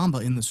the samba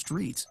in the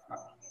streets.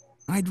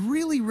 I'd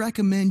really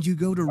recommend you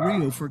go to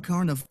Rio for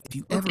Carnival if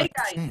you ever have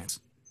a chance.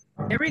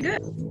 Very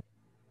good.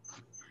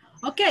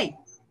 Okay,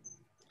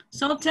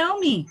 so tell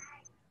me.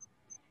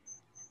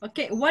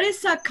 Okay, what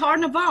is a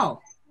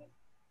carnival?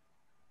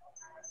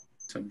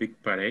 It's a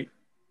big parade.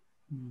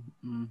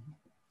 Are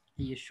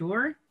you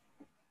sure?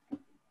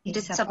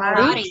 It's a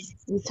party.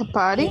 It's a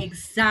party?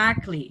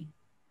 Exactly.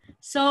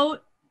 So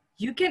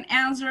you can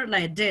answer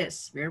like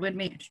this. Bear with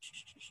me.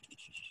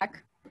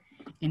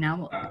 And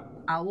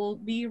I will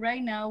be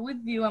right now with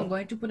you. I'm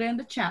going to put it in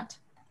the chat.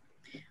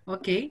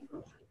 Okay.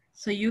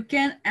 So you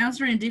can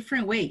answer in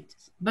different ways.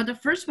 But the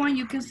first one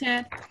you can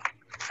say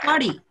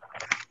party.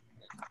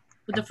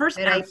 With the first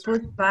answer. I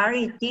put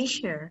party,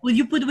 teacher. Will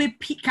you put with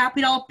P,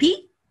 capital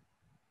P?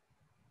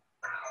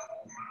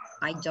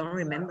 I don't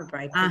remember, but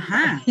I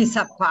put it's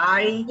a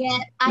party. Yeah,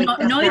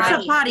 no, it's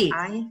a party.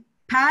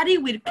 party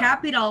with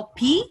capital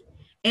P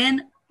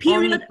and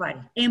period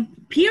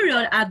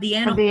at the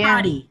end of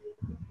party.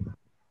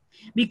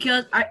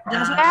 Because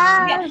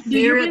do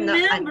you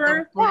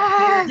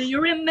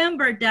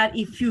remember that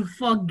if you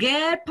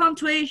forget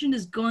punctuation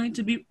is going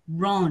to be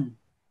wrong?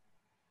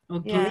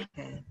 Okay.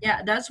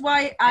 Yeah, that's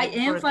why I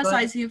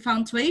emphasize in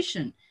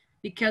punctuation,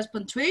 because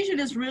punctuation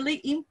is really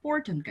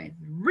important, guys.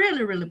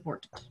 Really, really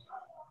important.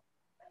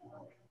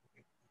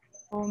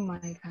 Oh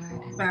my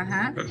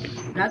God.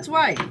 That's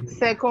why.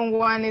 Second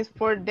one is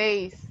 4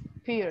 days,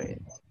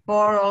 period.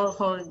 4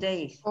 whole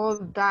days. All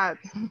that.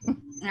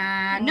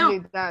 No.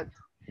 That.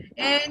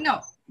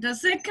 No, the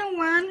second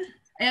one,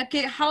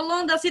 okay, how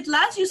long does it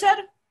last, you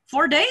said?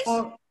 4 days?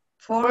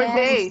 4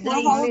 days.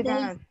 Only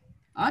that.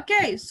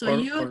 Okay, so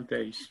 4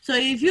 days. So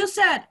if you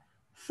said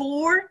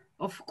 4,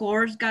 of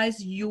course,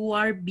 guys, you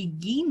are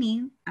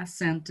beginning a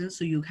sentence,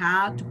 so you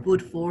have to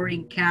put 4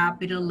 in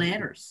capital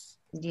letters.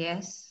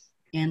 Yes.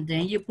 And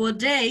then you put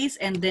days,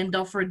 and then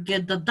don't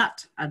forget the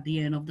dot at the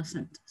end of the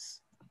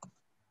sentence.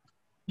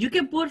 You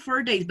can put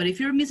 4 days, but if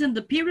you're missing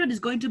the period, it's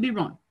going to be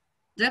wrong.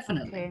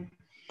 Definitely.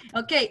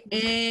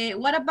 Okay,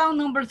 what about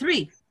number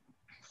 3?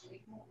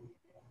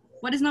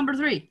 What is number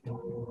 3?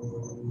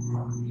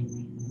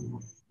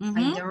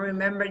 I don't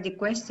remember the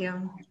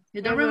question.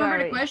 You don't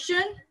remember the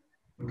question?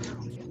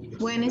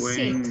 When is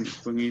it?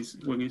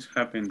 When it's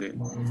happening.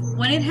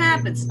 When it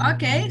happens.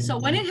 Okay, so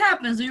when it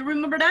happens, do you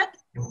remember that?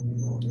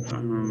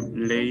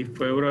 Late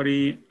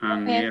February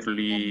and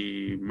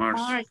early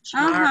March.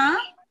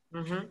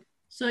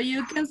 So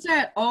you can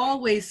say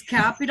always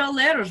capital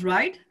letters,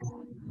 right?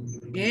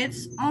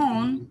 It's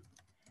on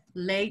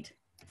late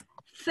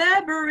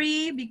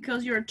February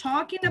because you're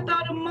talking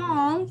about a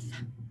month.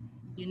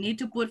 You need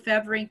to put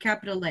February in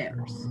capital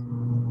letters.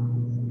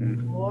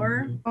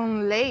 Or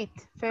on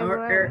late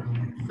February.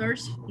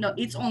 No,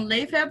 it's on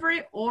late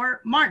February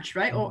or March,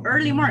 right? Or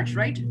early March,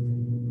 right?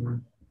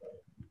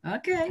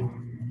 Okay.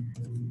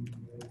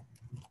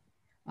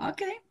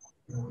 Okay.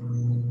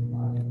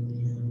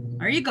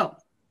 There you go.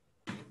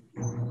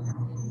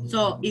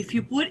 So if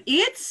you put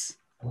it's,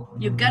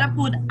 you gotta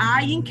put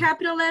I in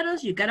capital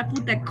letters. You gotta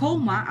put the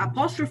comma,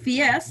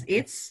 apostrophe S,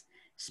 it's,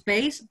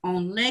 space,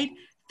 on late.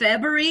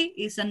 February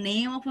is a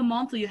name of a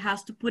month, so you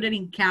have to put it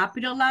in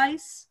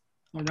capitalize,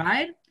 all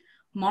right?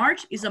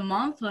 March is a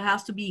month, so it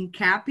has to be in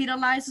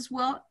capitalize as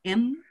well,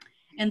 M,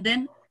 and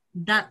then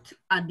that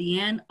at the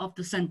end of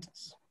the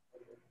sentence.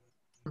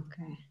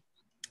 Okay.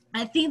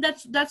 I think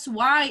that's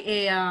why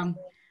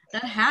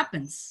that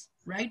happens,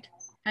 right?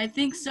 I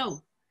think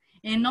so.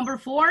 And number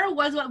 4,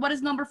 what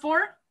is number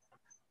 4?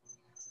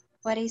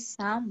 What is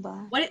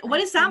samba?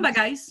 What is samba,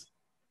 guys?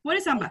 What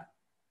is samba?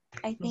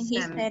 I think he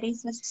said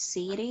it's a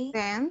city.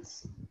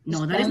 Dance?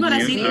 No, that is not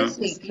a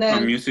city. A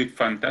music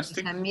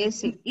fantastic. A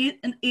music. It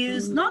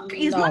is not.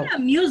 It's not a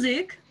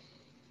music.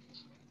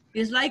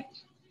 It's like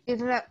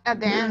it's a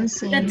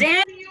dance. A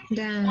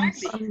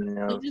dance.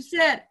 So you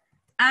said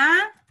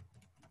a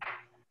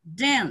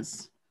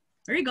dance.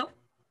 There you go.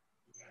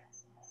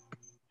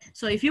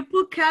 So if you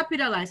put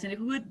capitalize and if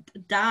you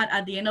put that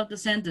at the end of the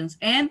sentence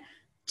and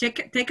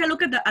take a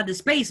look at the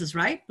spaces,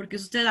 right? Porque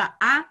si usted da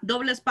a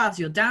doble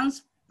espacio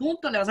dance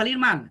punto le va a salir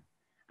mal.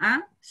 A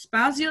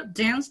espacio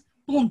dance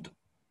punto.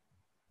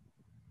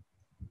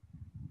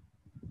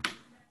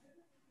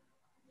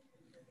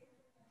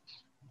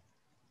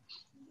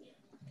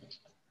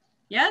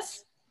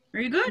 Yes?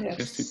 Very good.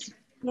 Yes.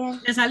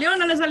 ¿Le salió o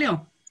no le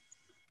salió?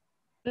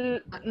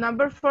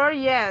 Number 4,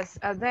 yes,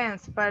 a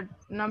dance, but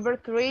number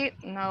 3,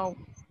 no.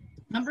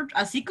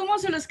 Así como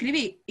se lo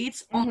escribí,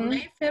 it's on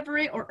late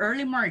February or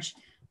early March.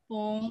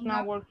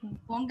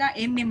 Ponga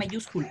M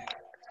mayúscula.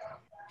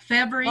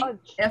 February,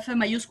 F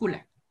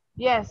mayúscula.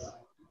 Yes.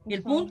 ¿Y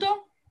el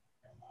punto?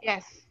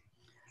 Yes.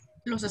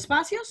 ¿Los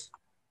espacios?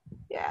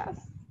 Yes.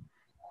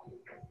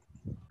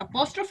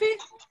 ¿Apóstrofe?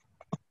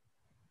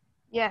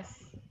 Yes.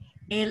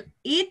 ¿El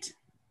it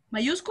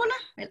mayúscula?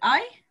 ¿El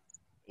I?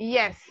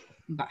 Yes.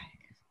 Bye.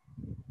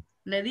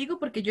 Le digo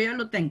porque yo ya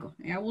lo tengo.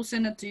 I will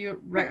send it to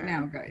you right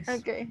now, guys.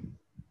 Okay.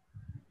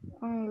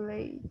 On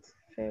late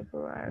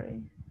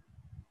February.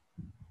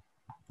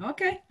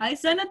 Okay, I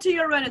sent it to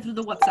you already through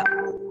the WhatsApp.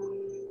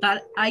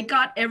 That I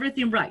got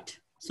everything right.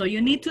 So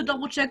you need to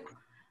double check.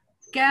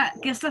 ¿Qué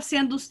está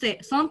haciendo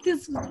usted?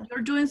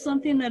 You're doing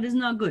something that is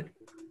not good.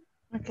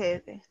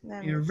 Okay.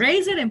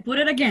 Erase it and put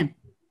it again.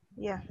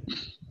 Yeah.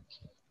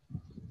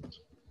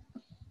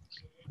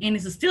 And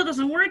if it still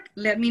doesn't work,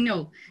 let me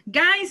know.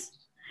 Guys,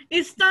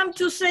 it's time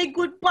to say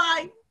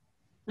goodbye.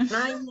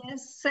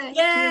 Yes.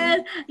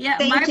 Yeah,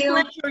 my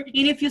pleasure.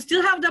 And if you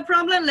still have the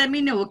problem, let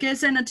me know. Okay, I'll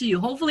send it to you.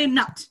 Hopefully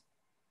not.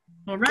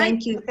 All right.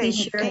 Thank you,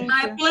 teacher.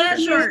 My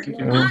pleasure.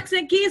 Hugs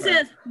and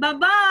kisses.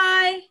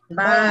 Bye-bye.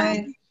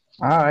 Bye.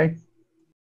 Bye.